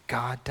through what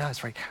God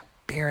does, right?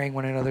 Bearing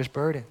one another's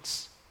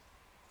burdens.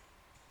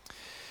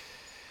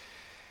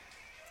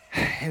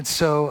 And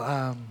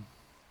so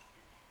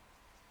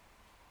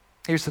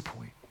here's the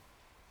point.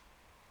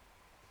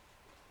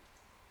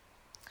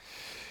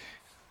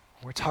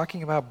 When we're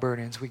talking about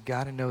burdens, we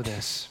got to know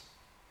this.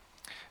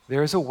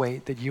 There is a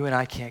weight that you and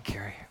I can't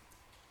carry.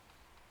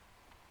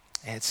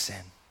 And it's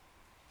sin.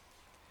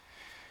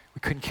 We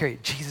couldn't carry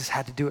it. Jesus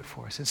had to do it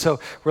for us. And so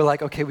we're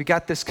like, okay, we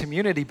got this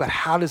community, but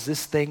how does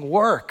this thing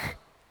work?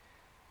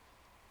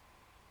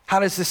 How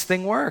does this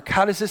thing work?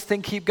 How does this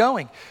thing keep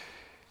going?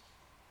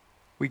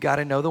 We got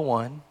to know the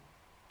one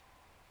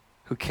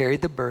who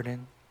carried the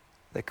burden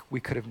that we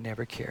could have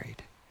never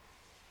carried.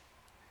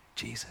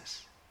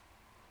 Jesus.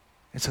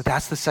 And so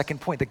that's the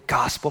second point, the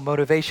gospel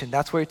motivation.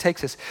 That's where it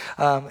takes us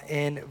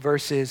in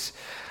verses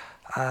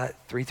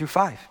 3 through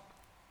 5.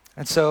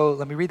 And so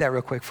let me read that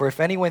real quick. For if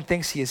anyone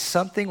thinks he is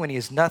something when he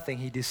is nothing,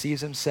 he deceives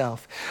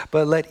himself.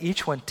 But let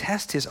each one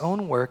test his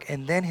own work,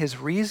 and then his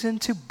reason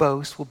to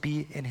boast will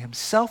be in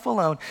himself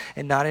alone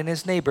and not in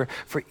his neighbor,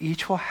 for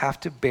each will have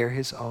to bear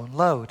his own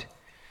load.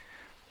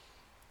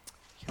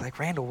 You're like,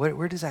 Randall,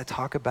 where does that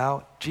talk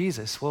about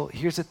Jesus? Well,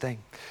 here's the thing.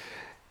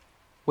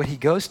 What he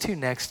goes to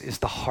next is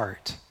the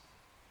heart.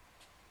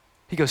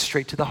 He goes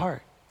straight to the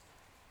heart.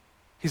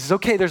 He says,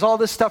 okay, there's all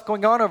this stuff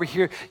going on over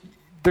here.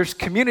 There's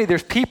community,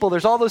 there's people,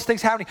 there's all those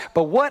things happening.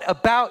 But what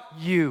about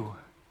you?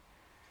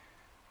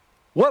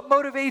 What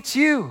motivates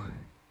you?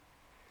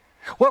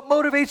 What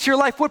motivates your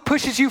life? What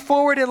pushes you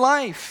forward in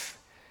life?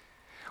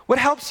 What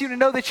helps you to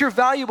know that you're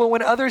valuable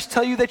when others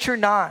tell you that you're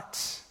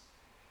not?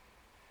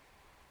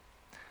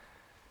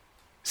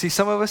 See,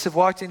 some of us have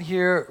walked in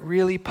here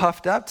really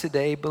puffed up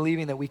today,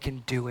 believing that we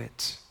can do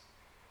it.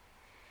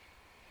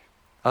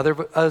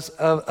 Others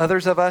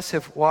of us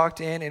have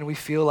walked in and we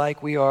feel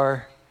like we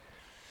are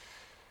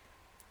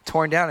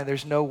torn down and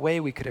there's no way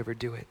we could ever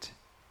do it.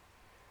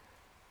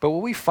 But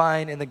what we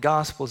find in the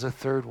gospel is a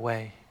third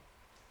way.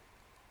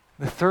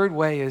 The third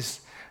way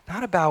is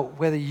not about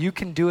whether you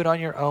can do it on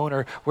your own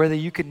or whether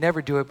you could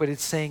never do it, but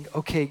it's saying,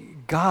 okay,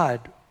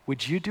 God,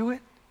 would you do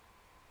it?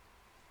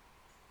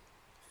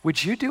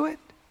 Would you do it?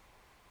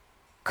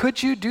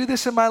 Could you do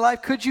this in my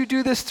life? Could you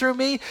do this through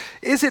me?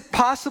 Is it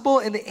possible?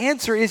 And the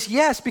answer is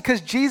yes, because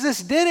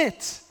Jesus did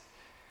it.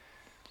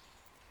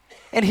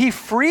 And he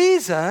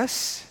frees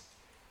us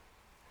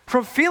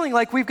from feeling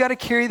like we've got to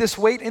carry this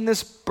weight and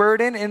this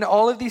burden and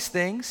all of these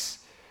things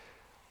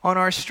on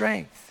our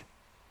strength.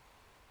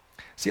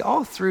 See,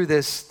 all through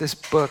this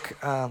book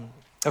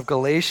of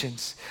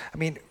Galatians, I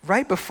mean,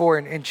 right before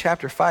in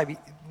chapter 5,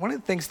 one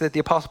of the things that the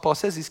Apostle Paul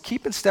says is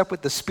keep in step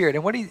with the Spirit.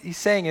 And what he's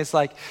saying is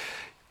like,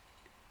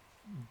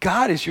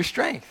 God is your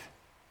strength.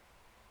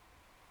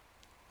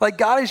 Like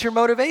God is your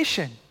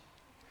motivation.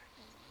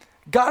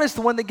 God is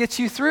the one that gets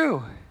you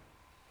through.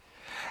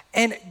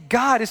 And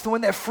God is the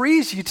one that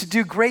frees you to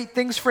do great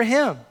things for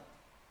him.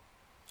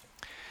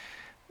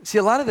 See,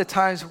 a lot of the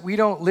times we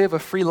don't live a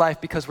free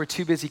life because we're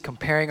too busy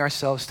comparing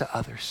ourselves to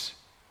others.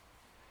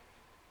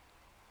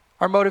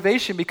 Our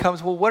motivation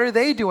becomes, well, what are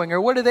they doing? Or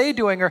what are they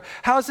doing? Or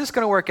how is this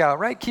going to work out,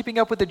 right? Keeping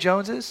up with the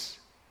Joneses.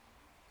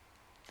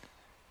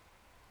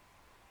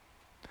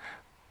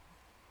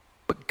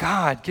 But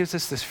God gives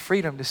us this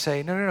freedom to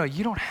say, no,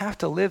 you don't have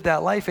to live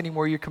that life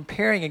anymore. You're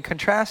comparing and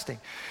contrasting.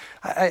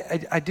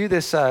 I do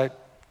this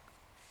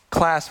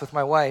class with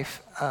my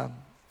wife, and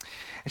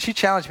she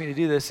challenged me to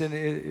do this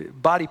in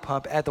body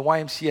pump at the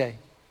YMCA.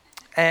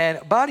 And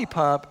body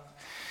pump,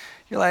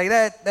 you're like,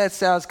 that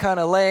sounds kind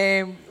of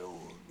lame,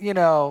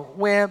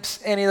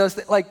 wimps, any of those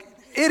things. Like,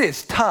 it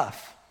is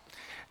tough.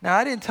 Now,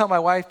 I didn't tell my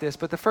wife this,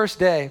 but the first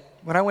day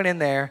when I went in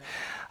there,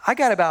 I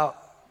got about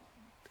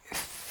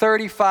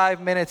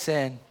 35 minutes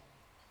in,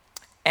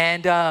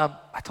 and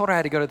I told her I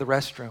had to go to the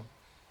restroom.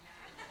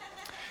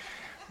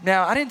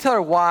 Now, I didn't tell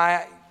her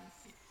why.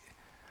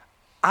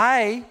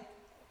 I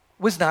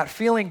was not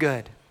feeling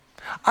good.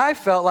 I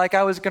felt like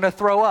I was going to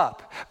throw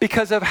up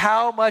because of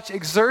how much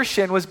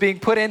exertion was being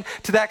put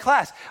into that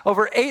class.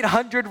 Over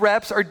 800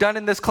 reps are done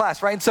in this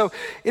class, right? And so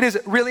it is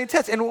really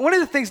intense. And one of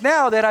the things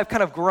now that I've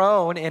kind of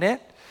grown in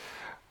it,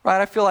 right,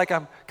 I feel like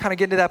I'm kind of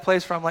getting to that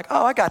place where I'm like,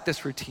 oh, I got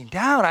this routine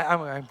down. I'm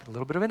a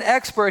little bit of an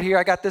expert here.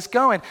 I got this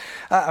going.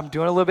 I'm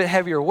doing a little bit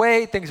heavier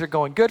weight. Things are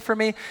going good for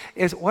me.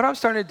 Is what I'm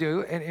starting to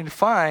do and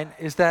find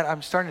is that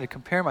I'm starting to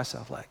compare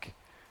myself like,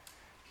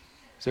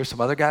 is there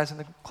some other guys in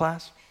the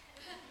class?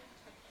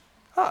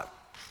 Oh,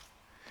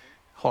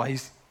 hold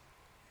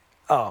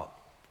on.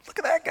 Look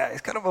at that guy. He's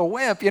kind of a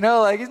wimp,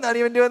 like he's not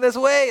even doing this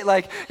weight.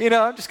 Like,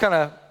 I'm just kind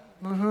of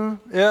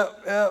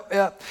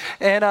Yep.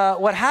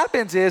 And what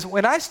happens is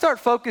when I start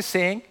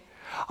focusing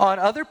on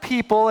other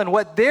people and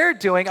what they're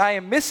doing, I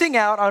am missing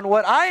out on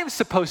what I am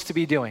supposed to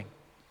be doing.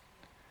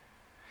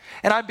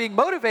 And I'm being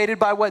motivated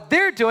by what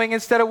they're doing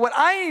instead of what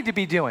I need to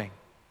be doing.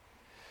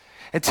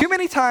 And too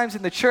many times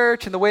in the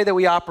church and the way that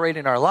we operate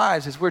in our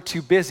lives is we're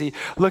too busy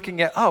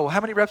looking at, oh,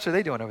 how many reps are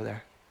they doing over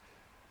there?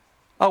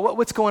 Oh,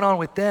 what's going on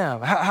with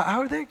them?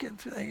 How are they getting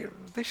through?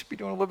 They should be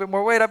doing a little bit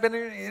more weight.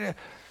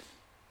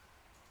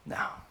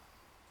 No.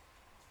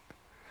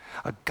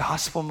 A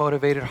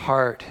gospel-motivated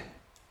heart,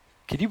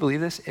 can you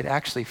believe this? It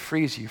actually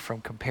frees you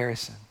from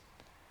comparison,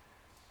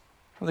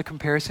 from the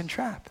comparison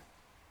trap.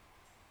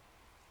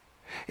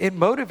 It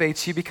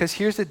motivates you because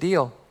here's the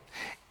deal.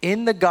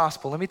 In the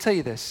gospel, let me tell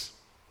you this.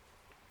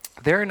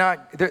 There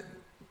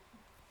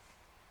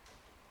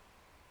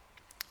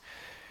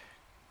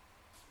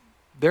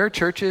are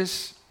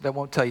churches that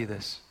won't tell you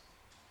this.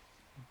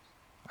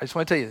 I just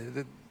want to tell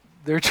you,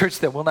 there are churches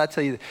that will not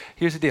tell you this.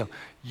 Here's the deal.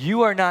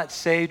 You are not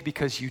saved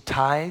because you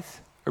tithe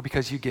or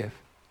because you give.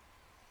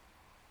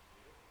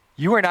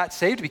 You are not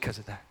saved because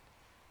of that.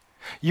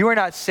 You are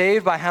not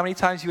saved by how many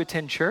times you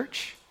attend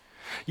church.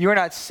 You are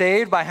not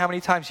saved by how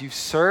many times you've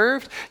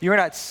served. You are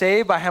not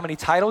saved by how many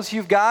titles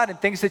you've got and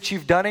things that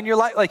you've done in your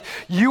life. Like,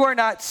 you are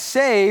not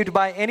saved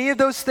by any of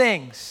those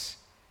things.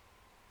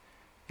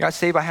 You're not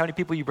saved by how many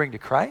people you bring to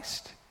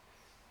Christ.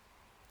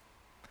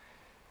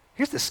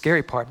 Here's the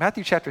scary part.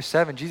 Matthew chapter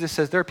 7, Jesus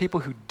says there are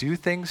people who do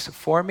things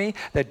for me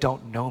that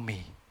don't know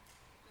me.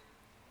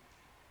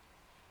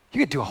 You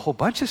can do a whole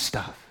bunch of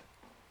stuff.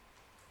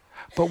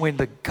 But when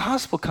the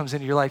gospel comes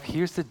into your life,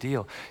 here's the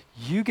deal.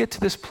 You get to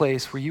this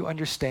place where you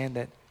understand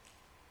that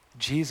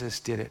Jesus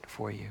did it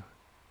for you.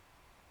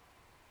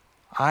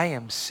 I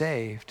am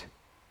saved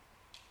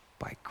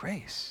by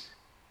grace.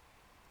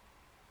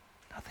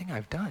 Nothing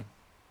I've done.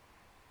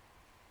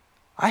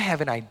 I have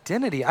an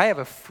identity. I have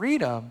a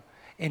freedom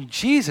in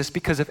Jesus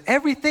because of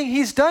everything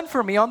he's done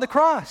for me on the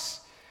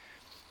cross.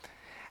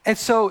 And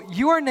so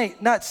you are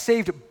not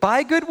saved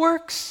by good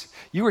works.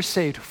 You are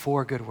saved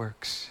for good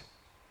works.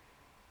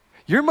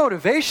 Your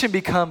motivation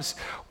becomes,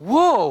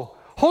 whoa,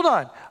 hold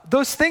on.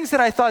 Those things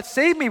that I thought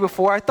saved me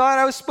before, I thought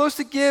I was supposed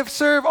to give,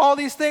 serve, all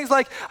these things.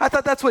 Like, I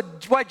thought that's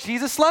why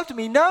Jesus loved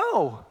me.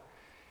 No.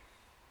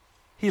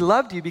 He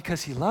loved you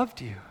because he loved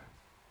you.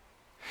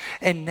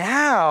 And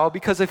now,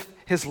 because of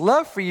his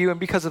love for you and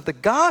because of the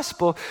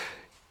gospel,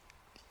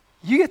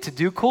 you get to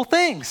do cool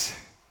things.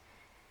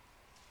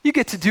 You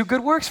get to do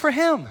good works for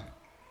him.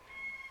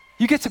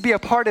 You get to be a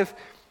part of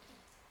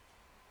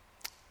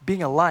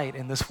being a light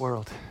in this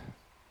world.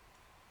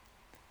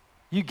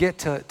 You get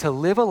to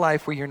live a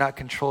life where you're not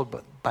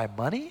controlled by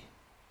money,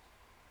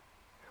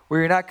 where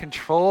you're not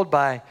controlled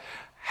by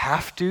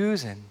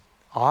have-tos and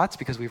oughts,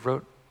 because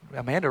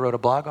Amanda wrote a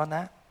blog on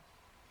that.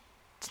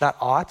 It's not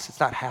oughts, it's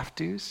not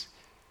have-tos.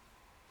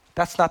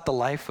 That's not the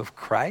life of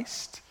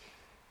Christ.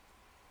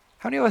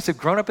 How many of us have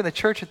grown up in the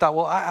church and thought,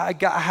 well,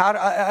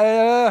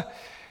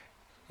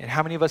 and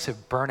how many of us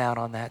have burnt out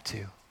on that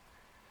too?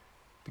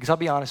 Because I'll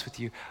be honest with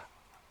you,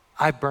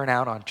 I burn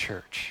out on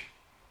church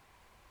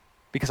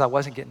because I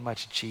wasn't getting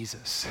much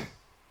Jesus.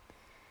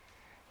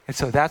 And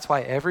so that's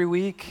why every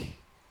week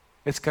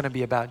it's going to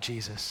be about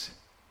Jesus.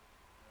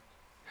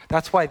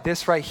 That's why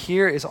this right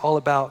here is all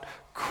about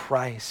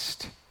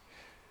Christ.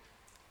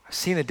 I've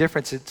seen the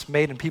difference it's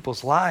made in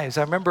people's lives.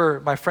 I remember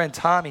my friend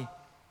Tommy,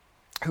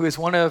 who is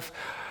one of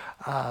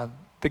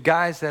the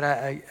guys that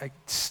I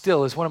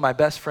still is one of my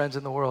best friends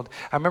in the world.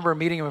 I remember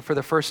meeting him for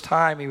the first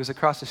time. He was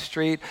across the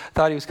street,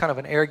 thought he was kind of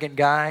an arrogant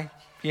guy,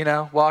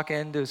 walk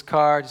into his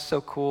car, just so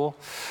cool.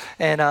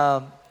 And,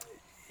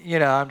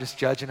 I'm just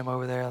judging him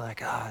over there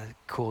like,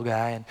 cool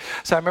guy. And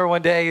so I remember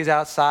one day he was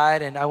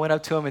outside and I went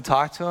up to him and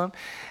talked to him.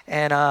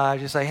 And I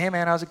was just like, hey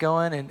man, how's it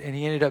going? And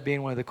he ended up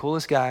being one of the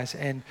coolest guys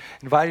and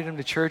invited him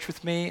to church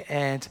with me.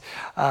 And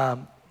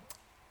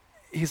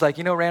he's like,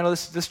 Randall,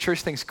 this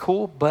church thing's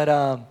cool, but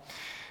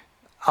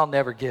I'll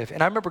never give.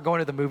 And I remember going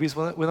to the movies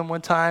with him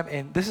one time,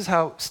 and this is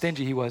how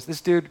stingy he was.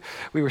 This dude,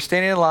 we were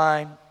standing in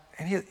line,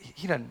 and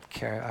he doesn't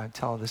care, I'm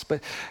telling this,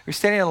 but we're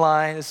standing in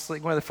line. It's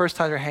like one of the first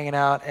times we're hanging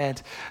out, and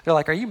they're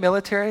like, are you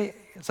military?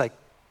 It's like,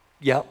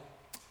 yep.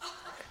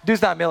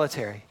 Dude's not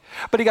military,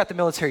 but he got the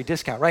military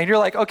discount, right? And you're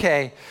like,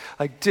 okay,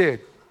 like, dude,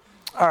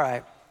 all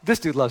right, this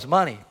dude loves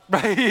money,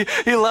 right?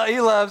 He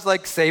loves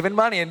like saving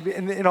money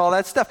and all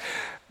that stuff.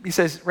 He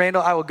says,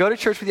 Randall, I will go to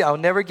church with you. I will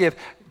never give.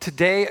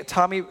 Today,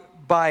 Tommy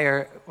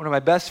Byer, one of my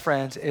best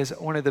friends, is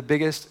one of the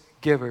biggest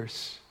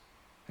givers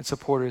and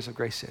supporters of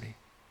Grace City.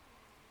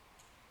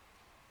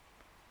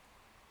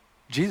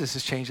 Jesus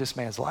has changed this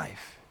man's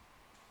life.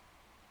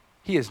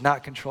 He is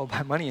not controlled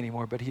by money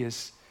anymore, but he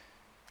is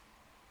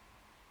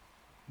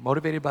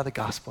motivated by the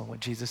gospel and what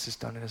Jesus has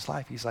done in his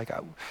life. He's like,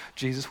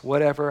 Jesus,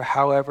 whatever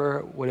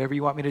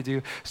you want me to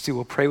do, Stu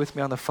will pray with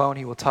me on the phone.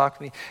 He will talk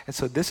to me. And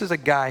so this is a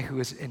guy who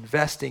is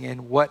investing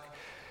in what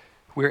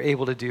we're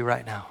able to do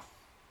right now.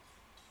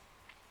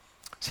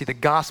 See, the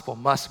gospel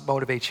must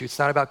motivate you. It's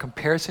not about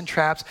comparison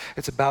traps.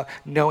 It's about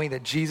knowing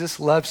that Jesus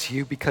loves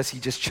you because he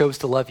just chose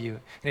to love you,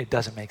 and it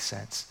doesn't make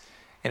sense.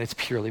 And it's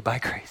purely by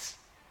grace.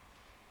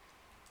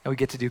 And we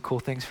get to do cool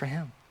things for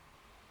him.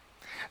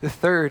 The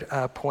third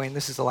point,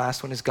 this is the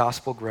last one, is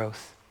gospel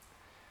growth.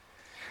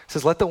 It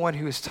says, let the one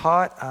who is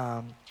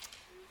taught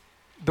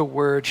the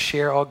word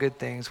share all good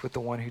things with the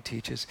one who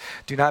teaches.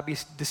 Do not be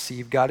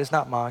deceived. God is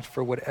not mocked,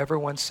 for whatever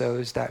one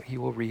sows, that he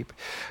will reap.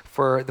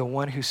 For the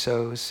one who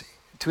sows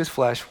to his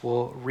flesh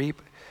will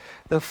reap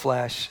the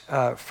flesh,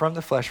 from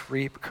the flesh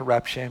reap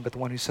corruption, but the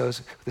one who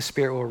sows the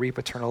Spirit will reap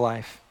eternal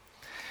life.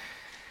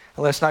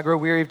 And let us not grow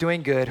weary of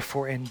doing good,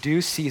 for in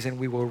due season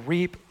we will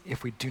reap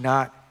if we do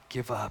not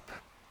give up.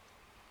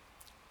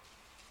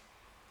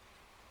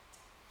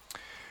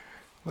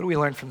 What do we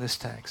learn from this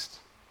text?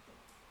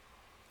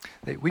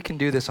 That we can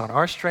do this on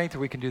our strength, or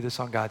we can do this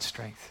on God's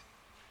strength.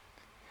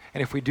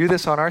 And if we do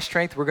this on our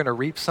strength, we're going to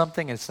reap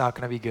something, and it's not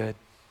going to be good.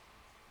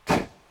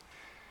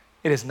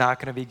 It is not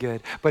going to be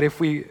good. But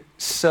if we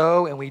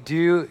sow and we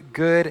do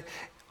good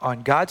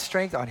on God's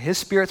strength, on his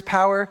Spirit's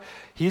power,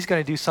 he's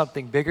going to do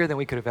something bigger than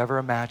we could have ever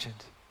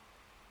imagined.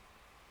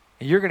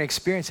 And you're going to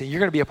experience it. You're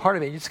going to be a part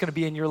of it. It's going to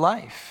be in your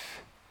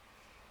life.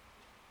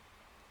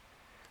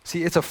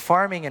 See, it's a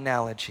farming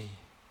analogy.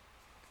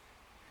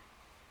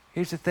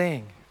 Here's the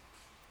thing.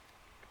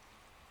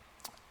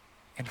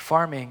 In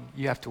farming,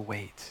 you have to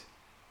wait.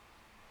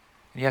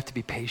 And you have to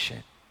be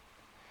patient.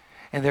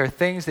 And there are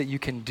things that you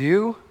can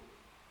do,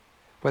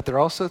 but there are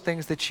also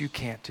things that you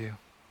can't do.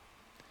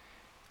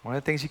 One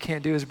of the things you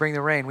can't do is bring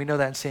the rain. We know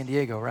that in San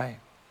Diego, right?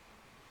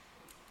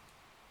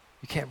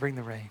 You can't bring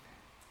the rain.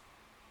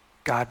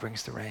 God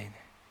brings the rain.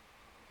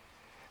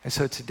 And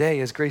so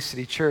today, as Grace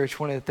City Church,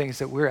 one of the things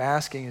that we're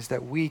asking is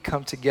that we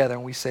come together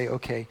and we say,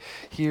 okay,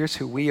 here's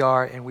who we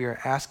are, and we are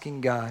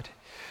asking God,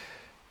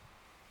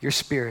 your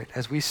Spirit,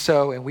 as we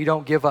sow and we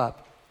don't give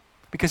up.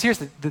 Because here's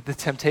the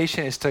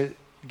temptation is to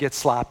get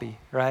sloppy,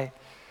 right?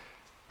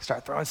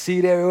 Start throwing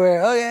seed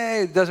everywhere. Oh,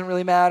 yeah, it doesn't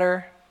really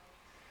matter.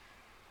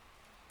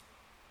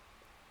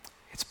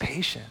 It's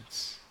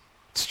patience.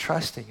 It's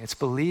trusting. It's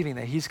believing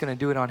that he's going to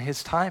do it on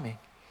his timing.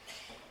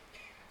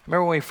 I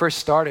remember when we first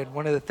started,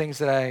 one of the things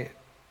that I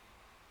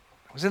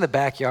was in the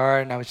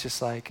backyard and I was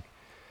just like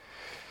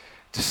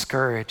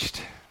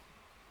discouraged.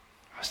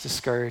 I was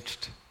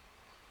discouraged.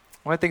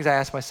 One of the things I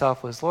asked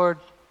myself was, Lord,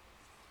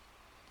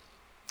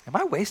 am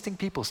I wasting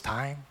people's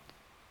time?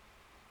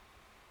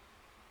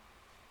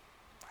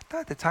 I thought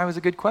at the time was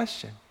a good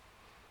question.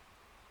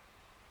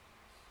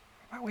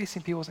 Am I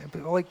wasting people's time?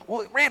 People were like,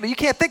 well, Randall, you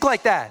can't think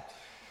like that.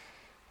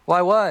 Well,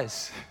 I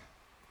was.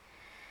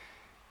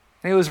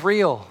 And it was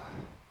real.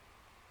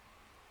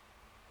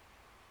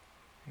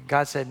 And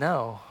God said,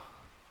 no.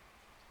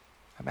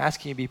 I'm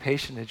asking you to be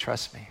patient and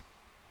trust me.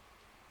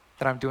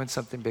 That I'm doing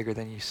something bigger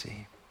than you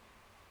see.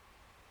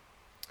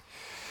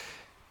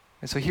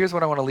 And so here's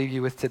what I want to leave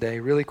you with today,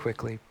 really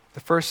quickly. The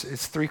first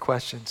is 3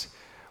 questions.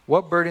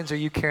 What burdens are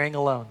you carrying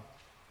alone?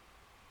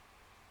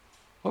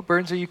 What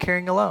burdens are you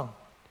carrying alone?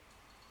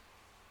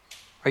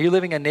 Are you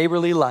living a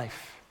neighborly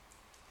life?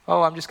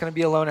 Oh, I'm just going to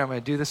be alone. I'm going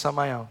to do this on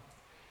my own.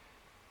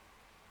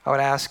 I would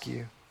ask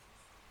you,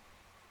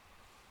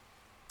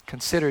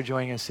 consider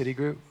joining a city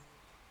group.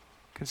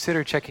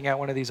 Consider checking out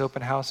one of these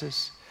open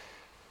houses.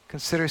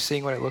 Consider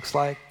seeing what it looks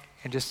like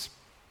and just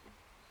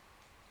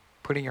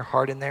putting your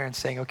heart in there and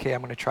saying, okay,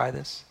 I'm going to try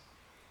this.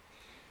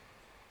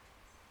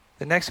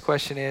 The next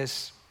question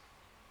is,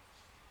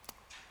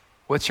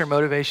 what's your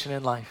motivation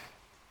in life?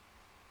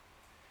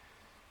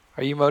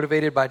 Are you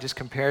motivated by just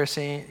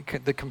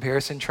the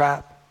comparison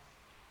trap?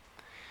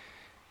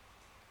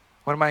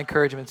 One of my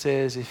encouragements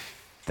is,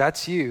 if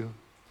that's you,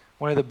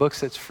 one of the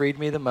books that's freed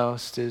me the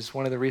most is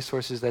one of the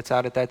resources that's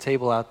out at that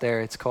table out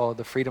there. It's called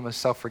The Freedom of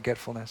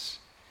Self-Forgetfulness.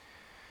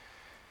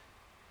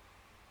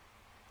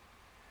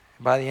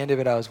 And by the end of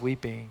it, I was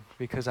weeping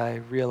because I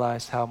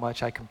realized how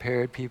much I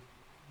compared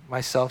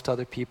myself to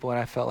other people and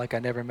I felt like I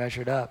never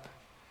measured up.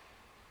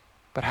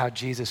 But how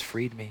Jesus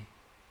freed me.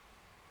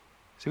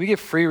 So we get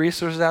free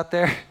resources out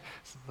there.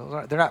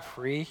 They're not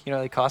free,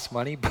 they cost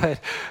money, but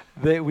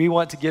we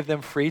want to give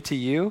them free to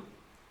you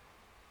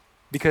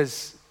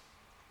because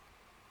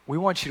we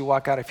want you to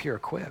walk out of here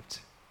equipped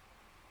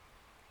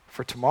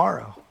for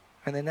tomorrow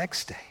and the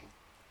next day.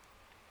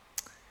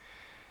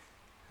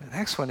 The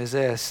next one is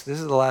this. This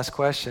is the last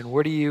question.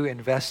 What are you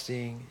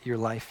investing your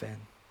life in?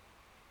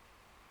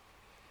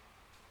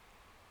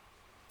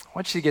 I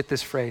want you to get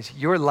this phrase.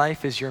 Your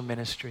life is your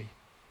ministry.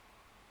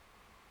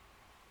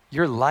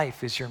 Your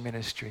life is your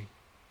ministry.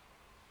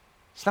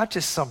 It's not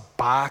just some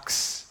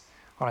box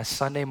on a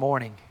Sunday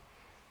morning.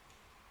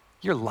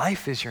 Your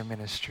life is your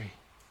ministry.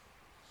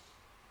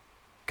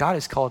 God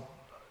has called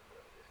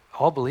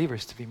all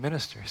believers to be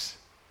ministers.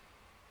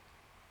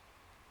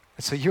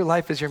 And so your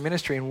life is your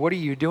ministry, and what are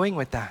you doing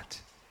with that?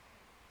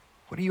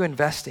 What are you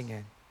investing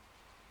in?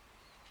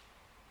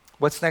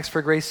 What's next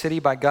for Grace City?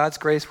 By God's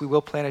grace, we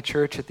will plant a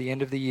church at the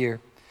end of the year.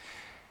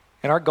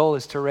 And our goal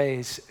is to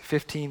raise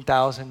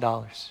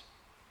 $15,000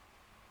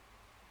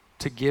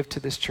 to give to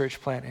this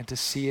church plant and to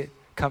see it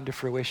come to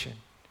fruition.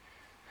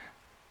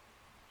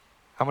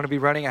 I'm going to be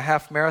running a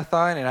half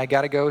marathon, and I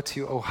got to go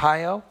to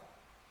Ohio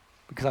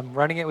because I'm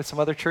running it with some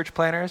other church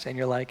planners, and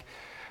you're like,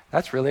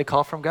 that's really a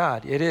call from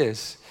God. It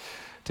is.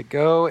 To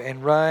go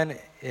and run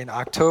in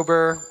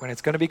October when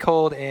it's going to be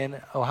cold in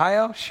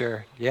Ohio?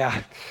 Sure,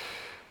 yeah.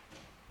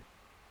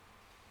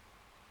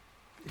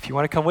 If you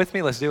want to come with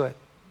me, let's do it.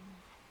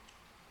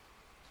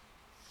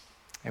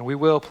 And we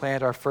will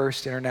plant our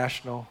first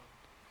international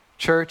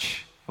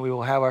church, and we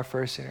will have our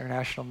first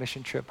international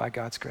mission trip by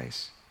God's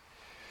grace.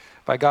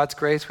 By God's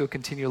grace, we will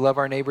continue to love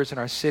our neighbors in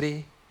our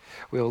city.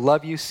 We will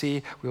love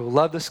UC. We will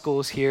love the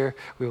schools here.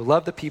 We will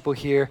love the people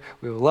here.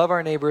 We will love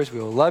our neighbors. We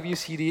will love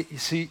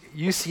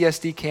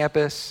UCSD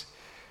campus.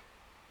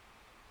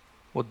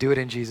 We'll do it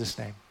in Jesus'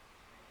 name.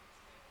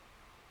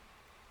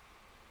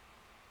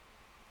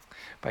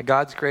 By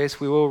God's grace,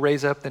 we will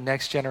raise up the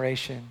next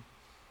generation.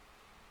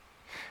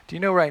 Do you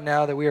know right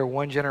now that we are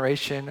one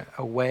generation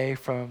away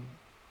from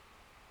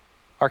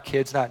our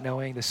kids not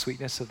knowing the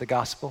sweetness of the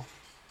gospel?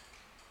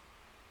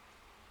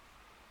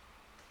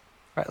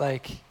 Right,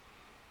 like,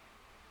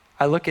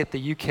 I look at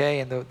the UK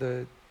and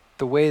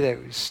the way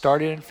that we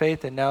started in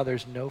faith and now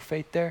there's no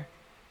faith there.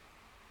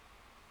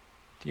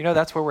 Do you know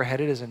that's where we're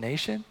headed as a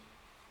nation?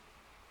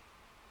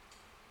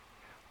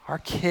 Our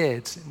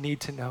kids need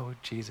to know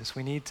Jesus.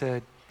 We need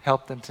to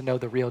help them to know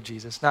the real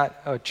Jesus, not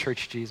a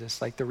church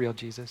Jesus, like the real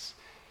Jesus.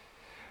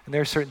 And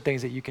there are certain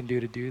things that you can do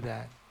to do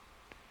that.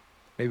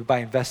 Maybe by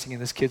investing in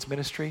this kids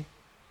ministry.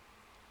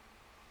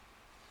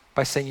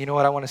 By saying, you know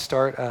what, I want to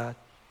start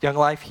Young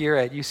Life here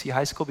at UC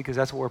High School because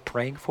that's what we're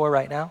praying for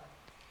right now.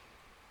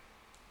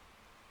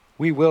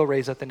 We will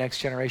raise up the next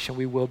generation.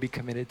 We will be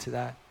committed to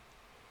that.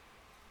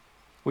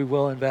 We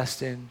will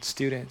invest in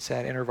students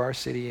at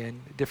InterVarsity and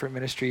different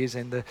ministries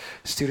and the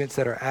students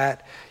that are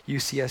at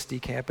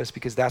UCSD campus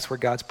because that's where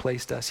God's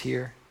placed us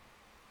here.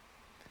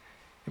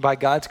 And by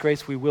God's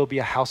grace, we will be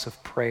a house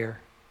of prayer.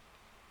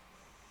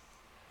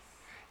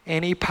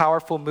 Any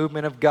powerful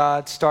movement of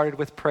God started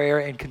with prayer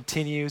and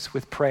continues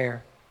with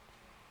prayer.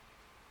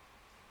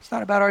 It's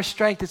not about our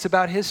strength, it's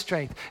about his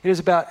strength. It is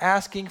about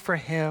asking for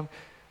him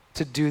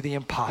to do the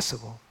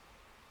impossible.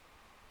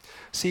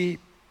 See,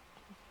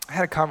 I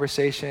had a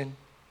conversation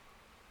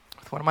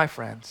with one of my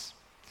friends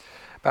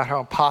about how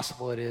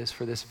impossible it is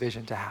for this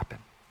vision to happen.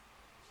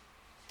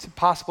 It's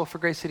impossible for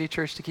Grace City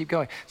Church to keep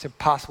going. It's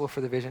impossible for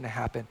the vision to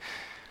happen.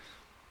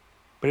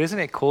 But isn't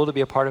it cool to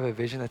be a part of a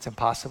vision that's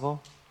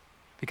impossible?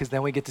 Because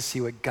then we get to see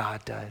what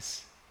God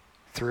does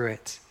through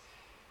it.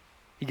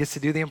 He gets to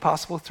do the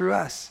impossible through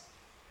us.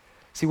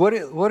 See, what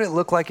it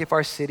look like if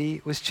our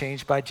city was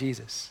changed by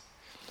Jesus?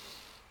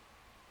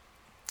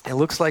 It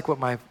looks like what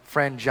my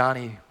friend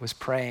Johnny was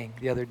praying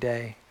the other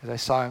day as I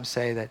saw him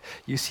say that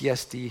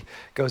UCSD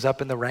goes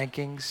up in the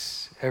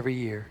rankings every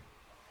year.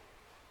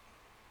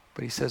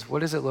 But he says, what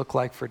does it look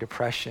like for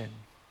depression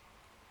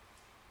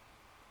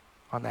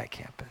on that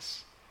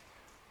campus?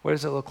 What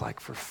does it look like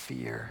for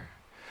fear?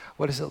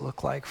 What does it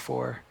look like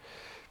for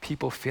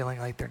people feeling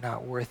like they're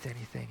not worth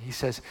anything? He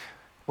says,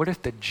 what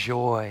if the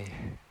joy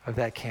of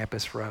that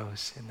campus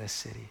rose in this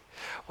city?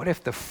 What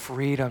if the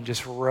freedom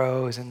just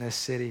rose in this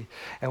city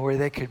and where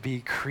there could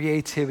be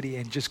creativity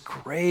and just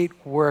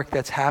great work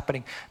that's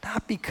happening,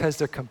 not because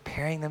they're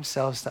comparing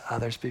themselves to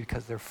others, but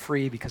because they're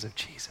free because of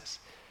Jesus?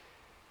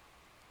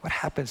 What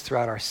happens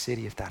throughout our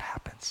city if that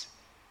happens?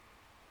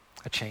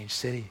 A changed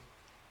city,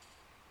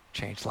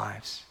 changed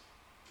lives.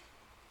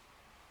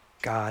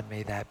 God,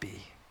 may that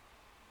be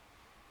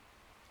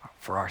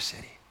for our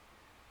city.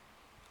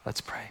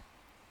 Let's pray.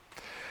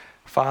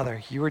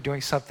 Father, you are doing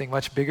something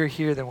much bigger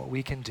here than what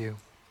we can do.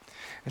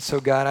 And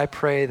so, God, I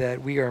pray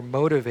that we are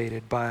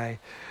motivated by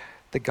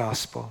the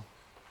gospel.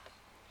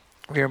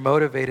 We are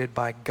motivated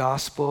by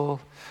gospel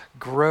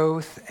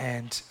growth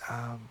and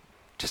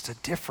just a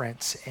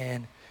difference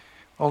in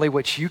only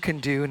what you can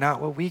do, not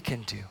what we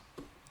can do.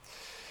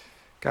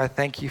 God,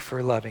 thank you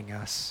for loving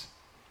us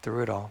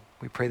through it all.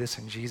 We pray this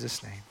in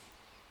Jesus' name.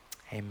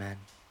 Amen.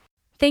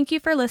 Thank you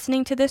for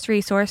listening to this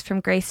resource from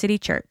Grace City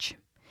Church.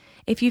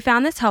 If you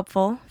found this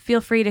helpful,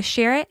 feel free to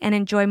share it and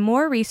enjoy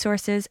more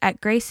resources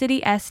at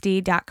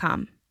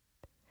gracecitysd.com.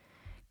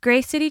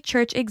 Grace City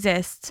Church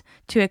exists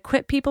to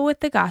equip people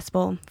with the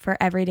gospel for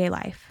everyday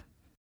life.